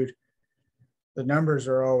food, the numbers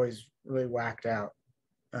are always really whacked out.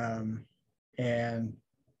 And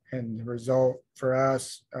the result for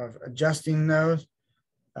us of adjusting those,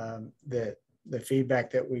 that the feedback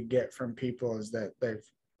that we get from people is that they're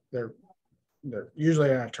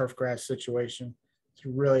usually in a turf grass situation. It's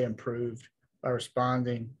really improved by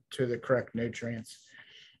responding to the correct nutrients.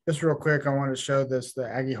 Just real quick, I want to show the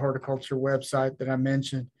Aggie Horticulture website that I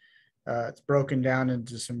mentioned. It's broken down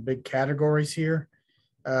into some big categories here.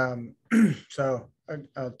 So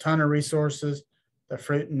a ton of resources, the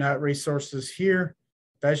fruit and nut resources here,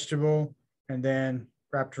 vegetable, and then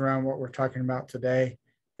wrapped around what we're talking about today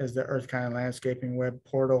is the Earth Kind Landscaping web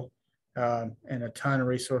portal, and a ton of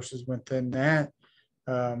resources within that.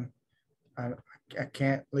 I, I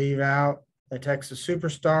can't leave out the Texas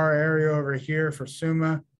Superstar area over here for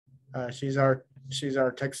Suma. She's our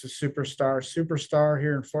Texas superstar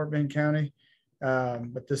here in Fort Bend County.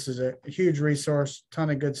 But this is a huge resource, ton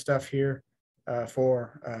of good stuff here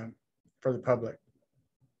for the public.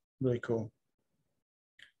 Really cool.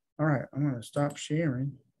 All right, I'm going to stop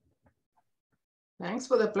sharing. Thanks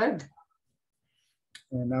for the plug.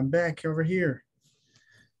 And I'm back over here.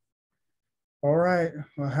 All right,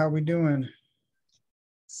 well, how we doing?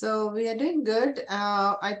 So we are doing good.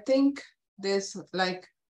 I think there's like,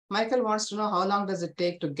 Michael wants to know how long does it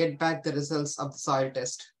take to get back the results of the soil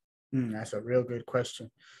test? That's a real good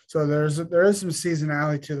question. So there is some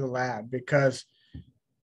seasonality to the lab because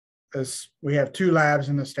we have two labs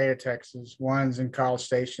in the state of Texas. One's in College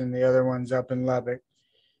Station, the other one's up in Lubbock,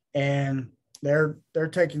 and they're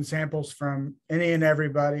taking samples from any and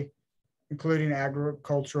everybody, including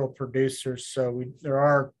agricultural producers. So there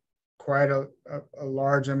are quite a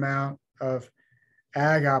large amount of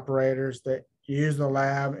ag operators that use the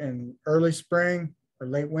lab in early spring or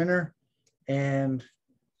late winter and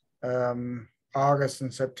August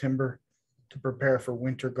and September to prepare for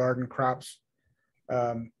winter garden crops.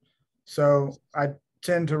 So I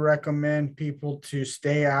tend to recommend people to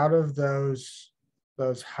stay out of those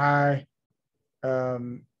high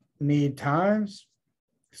need times.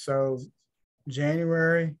 So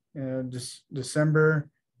January, December,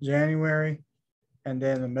 January, and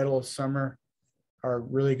then the middle of summer are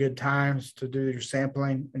really good times to do your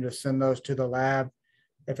sampling and just send those to the lab.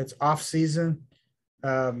 If it's off season,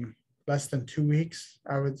 less than 2 weeks,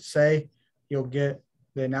 I would say, you'll get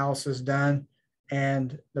the analysis done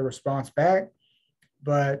and the response back.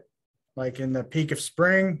 But like in the peak of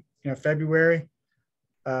spring, February,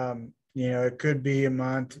 it could be a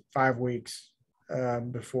month, 5 weeks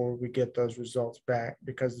before we get those results back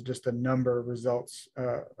because of just the number of results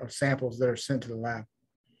of samples that are sent to the lab.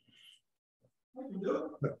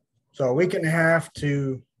 So a week and a half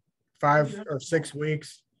to 5 or 6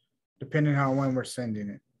 weeks, depending on when we're sending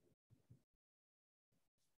it.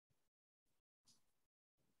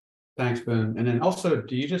 Thanks, Boone. And then also,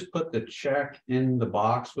 do you just put the check in the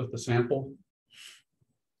box with the sample?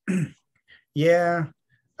 Yeah.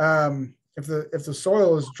 If the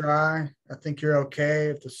soil is dry, I think you're okay.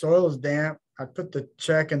 If the soil is damp, I'd put the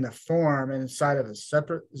check in the form inside of a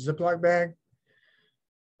separate Ziploc bag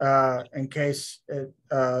in case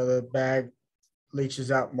the bag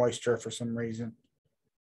leaches out moisture for some reason.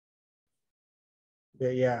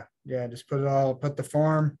 But yeah, just put the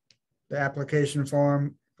form, the application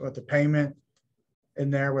form with the payment in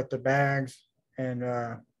there with the bags and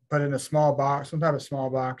put it in a small box, some type of small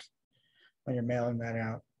box when you're mailing that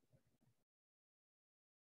out.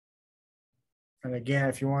 And again,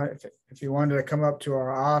 if you wanted to come up to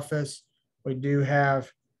our office, we do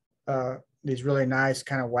have these really nice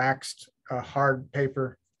kind of waxed hard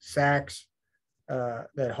paper sacks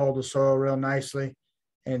that hold the soil real nicely.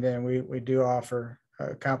 And then we do offer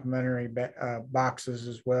complimentary boxes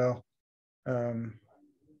as well.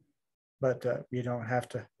 But you don't have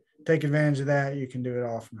to take advantage of that. You can do it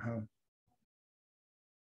all from home.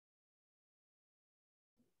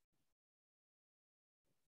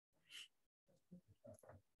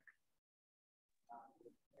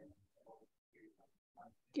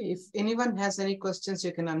 If anyone has any questions,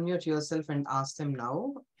 you can unmute yourself and ask them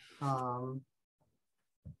now.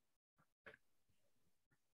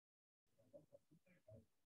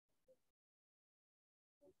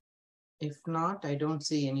 If not, I don't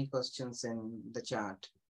see any questions in the chat.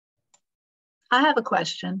 I have a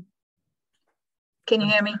question. Can you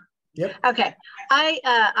hear me? Yep. Okay.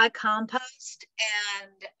 I compost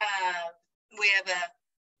and we have a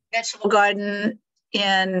vegetable garden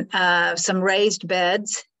in some raised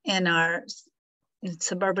beds in our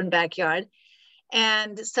suburban backyard.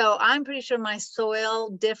 And so I'm pretty sure my soil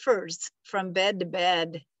differs from bed to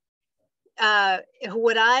bed.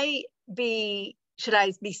 Should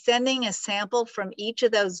I be sending a sample from each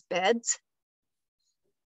of those beds?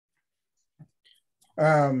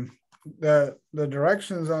 The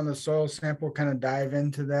directions on the soil sample kind of dive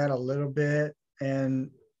into that a little bit.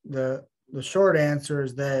 And the short answer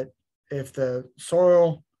is that if the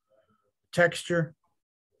soil texture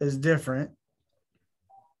is different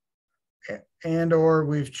and or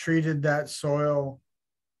we've treated that soil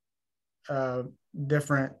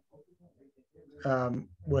different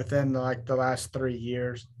within the last 3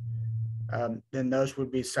 years, then those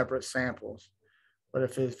would be separate samples. But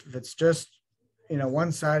if it's just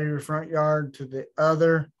one side of your front yard to the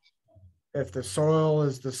other, if the soil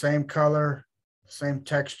is the same color, same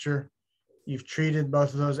texture, you've treated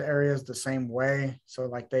both of those areas the same way. So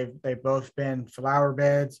like they've both been flower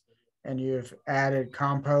beds, and you've added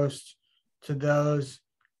compost to those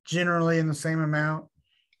generally in the same amount,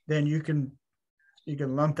 then you can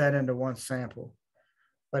lump that into one sample.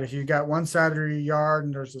 But if you've got one side of your yard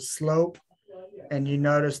and there's a slope, and you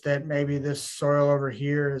notice that maybe this soil over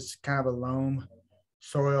here is kind of a loam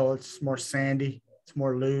soil, it's more sandy, it's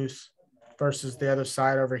more loose, versus the other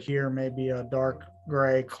side over here, maybe a dark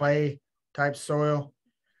gray clay type soil,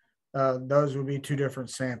 those would be two different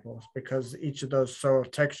samples, because each of those soil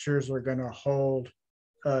textures are going to hold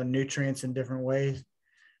nutrients in different ways.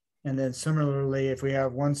 And then similarly, if we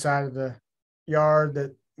have one side of the yard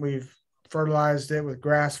that we've fertilized it with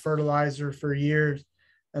grass fertilizer for years,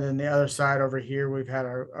 and then the other side over here, we've had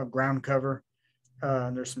a ground cover,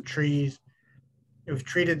 and there's some trees. We've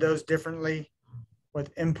treated those differently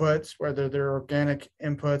with inputs, whether they're organic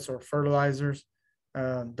inputs or fertilizers.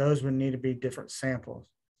 Those would need to be different samples.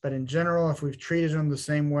 But in general, if we've treated them the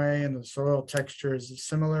same way and the soil texture is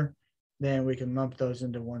similar, then we can lump those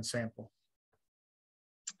into one sample.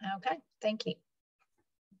 Okay, thank you.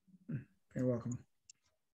 You're welcome.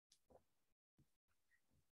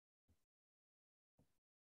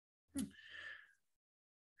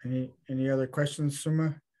 Any other questions,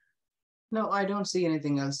 Suma? No, I don't see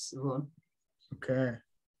anything else, Vaughn. Okay.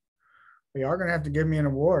 We are going to have to give me an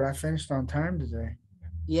award. I finished on time today.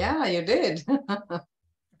 Yeah, you did.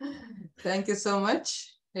 Thank you so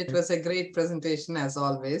much. It was a great presentation as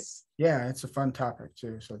always. Yeah, it's a fun topic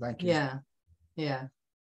too. So thank you. Yeah, yeah.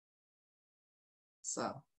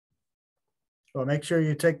 So. Well, make sure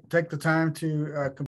you take the time to